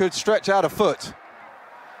 though, could stretch out a foot.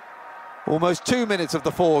 Almost 2 minutes of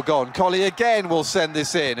the 4 gone. Colley again will send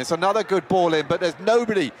this in. It's another good ball in, but there's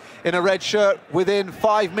nobody in a red shirt within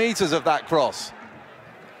 5 meters of that cross.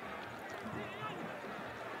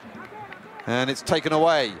 And it's taken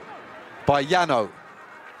away by Yano.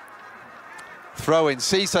 Throw in,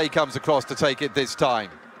 Cissé comes across to take it this time.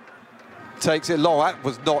 Takes it long, that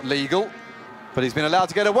was not legal, but he's been allowed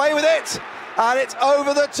to get away with it. And it's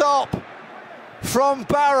over the top from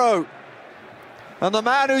Barrow. And the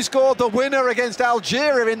man who scored the winner against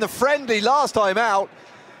Algeria in the friendly last time out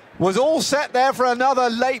was all set there for another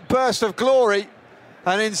late burst of glory.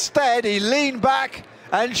 And instead, he leaned back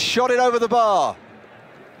and shot it over the bar.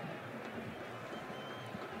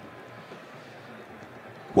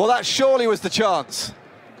 Well, that surely was the chance.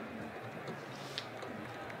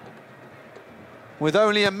 With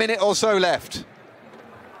only a minute or so left.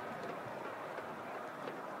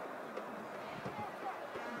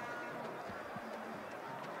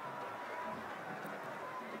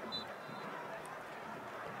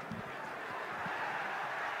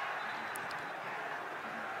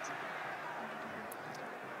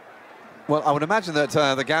 Well, I would imagine that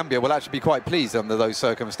the Gambia will actually be quite pleased under those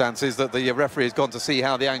circumstances that the referee has gone to see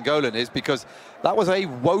how the Angolan is, because that was a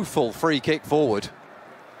woeful free kick forward.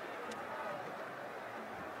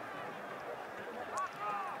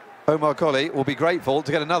 Omar Colley will be grateful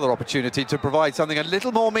to get another opportunity to provide something a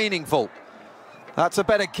little more meaningful. That's a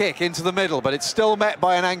better kick into the middle, but it's still met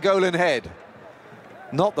by an Angolan head.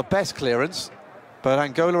 Not the best clearance, but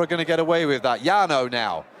Angola are going to get away with that. Yano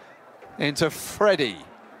now into Freddie.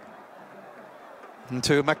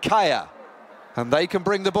 Into Makaya, and they can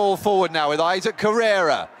bring the ball forward now with Isaac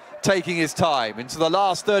Carrera taking his time into the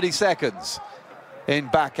last 30 seconds in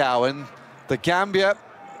Bakau, and the Gambia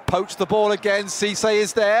poach the ball again. Cissé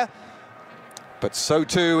is there, but so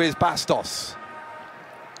too is Bastos.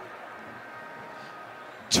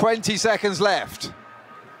 20 seconds left.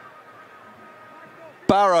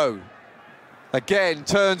 Barrow again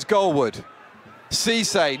turns goalward.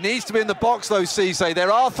 Cissé needs to be in the box though, Cissé.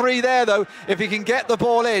 There are 3 there though. If he can get the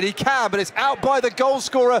ball in, he can, but it's out by the goal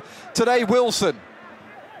scorer today, Wilson.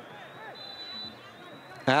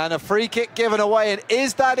 And a free kick given away, and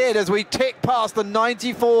is that it as we tick past the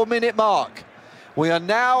 94-minute mark? We are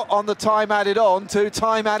now on the time added on to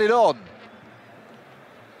time added on.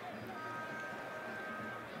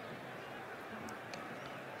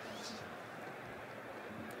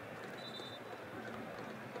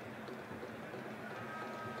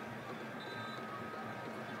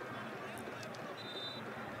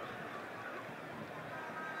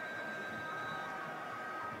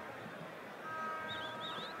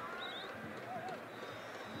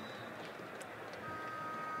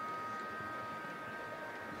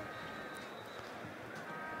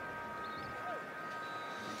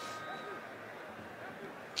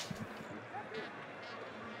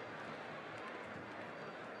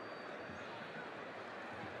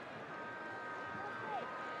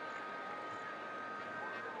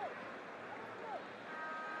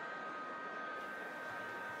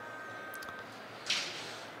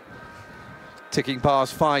 Ticking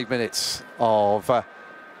past 5 minutes of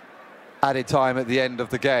added time at the end of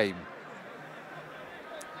the game.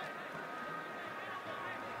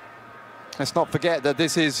 Let's not forget that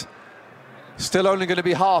this is still only going to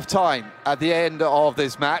be half-time at the end of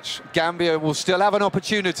this match. Gambia will still have an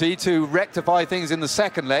opportunity to rectify things in the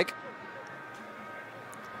second leg.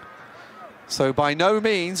 So by no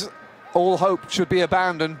means all hope should be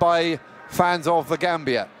abandoned by fans of the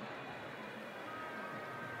Gambia.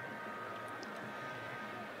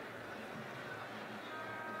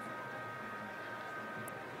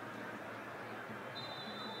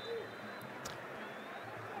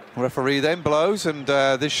 Referee then blows, and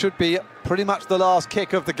this should be pretty much the last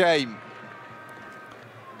kick of the game.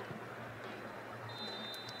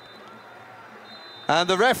 And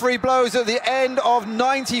the referee blows at the end of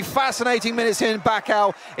 90 fascinating minutes here in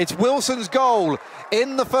Bakau. It's Wilson's goal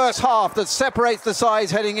in the first half that separates the sides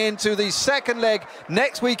heading into the second leg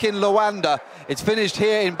next week in Luanda. It's finished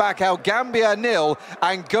here in Bakau. Gambia 0,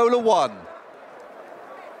 Angola 1.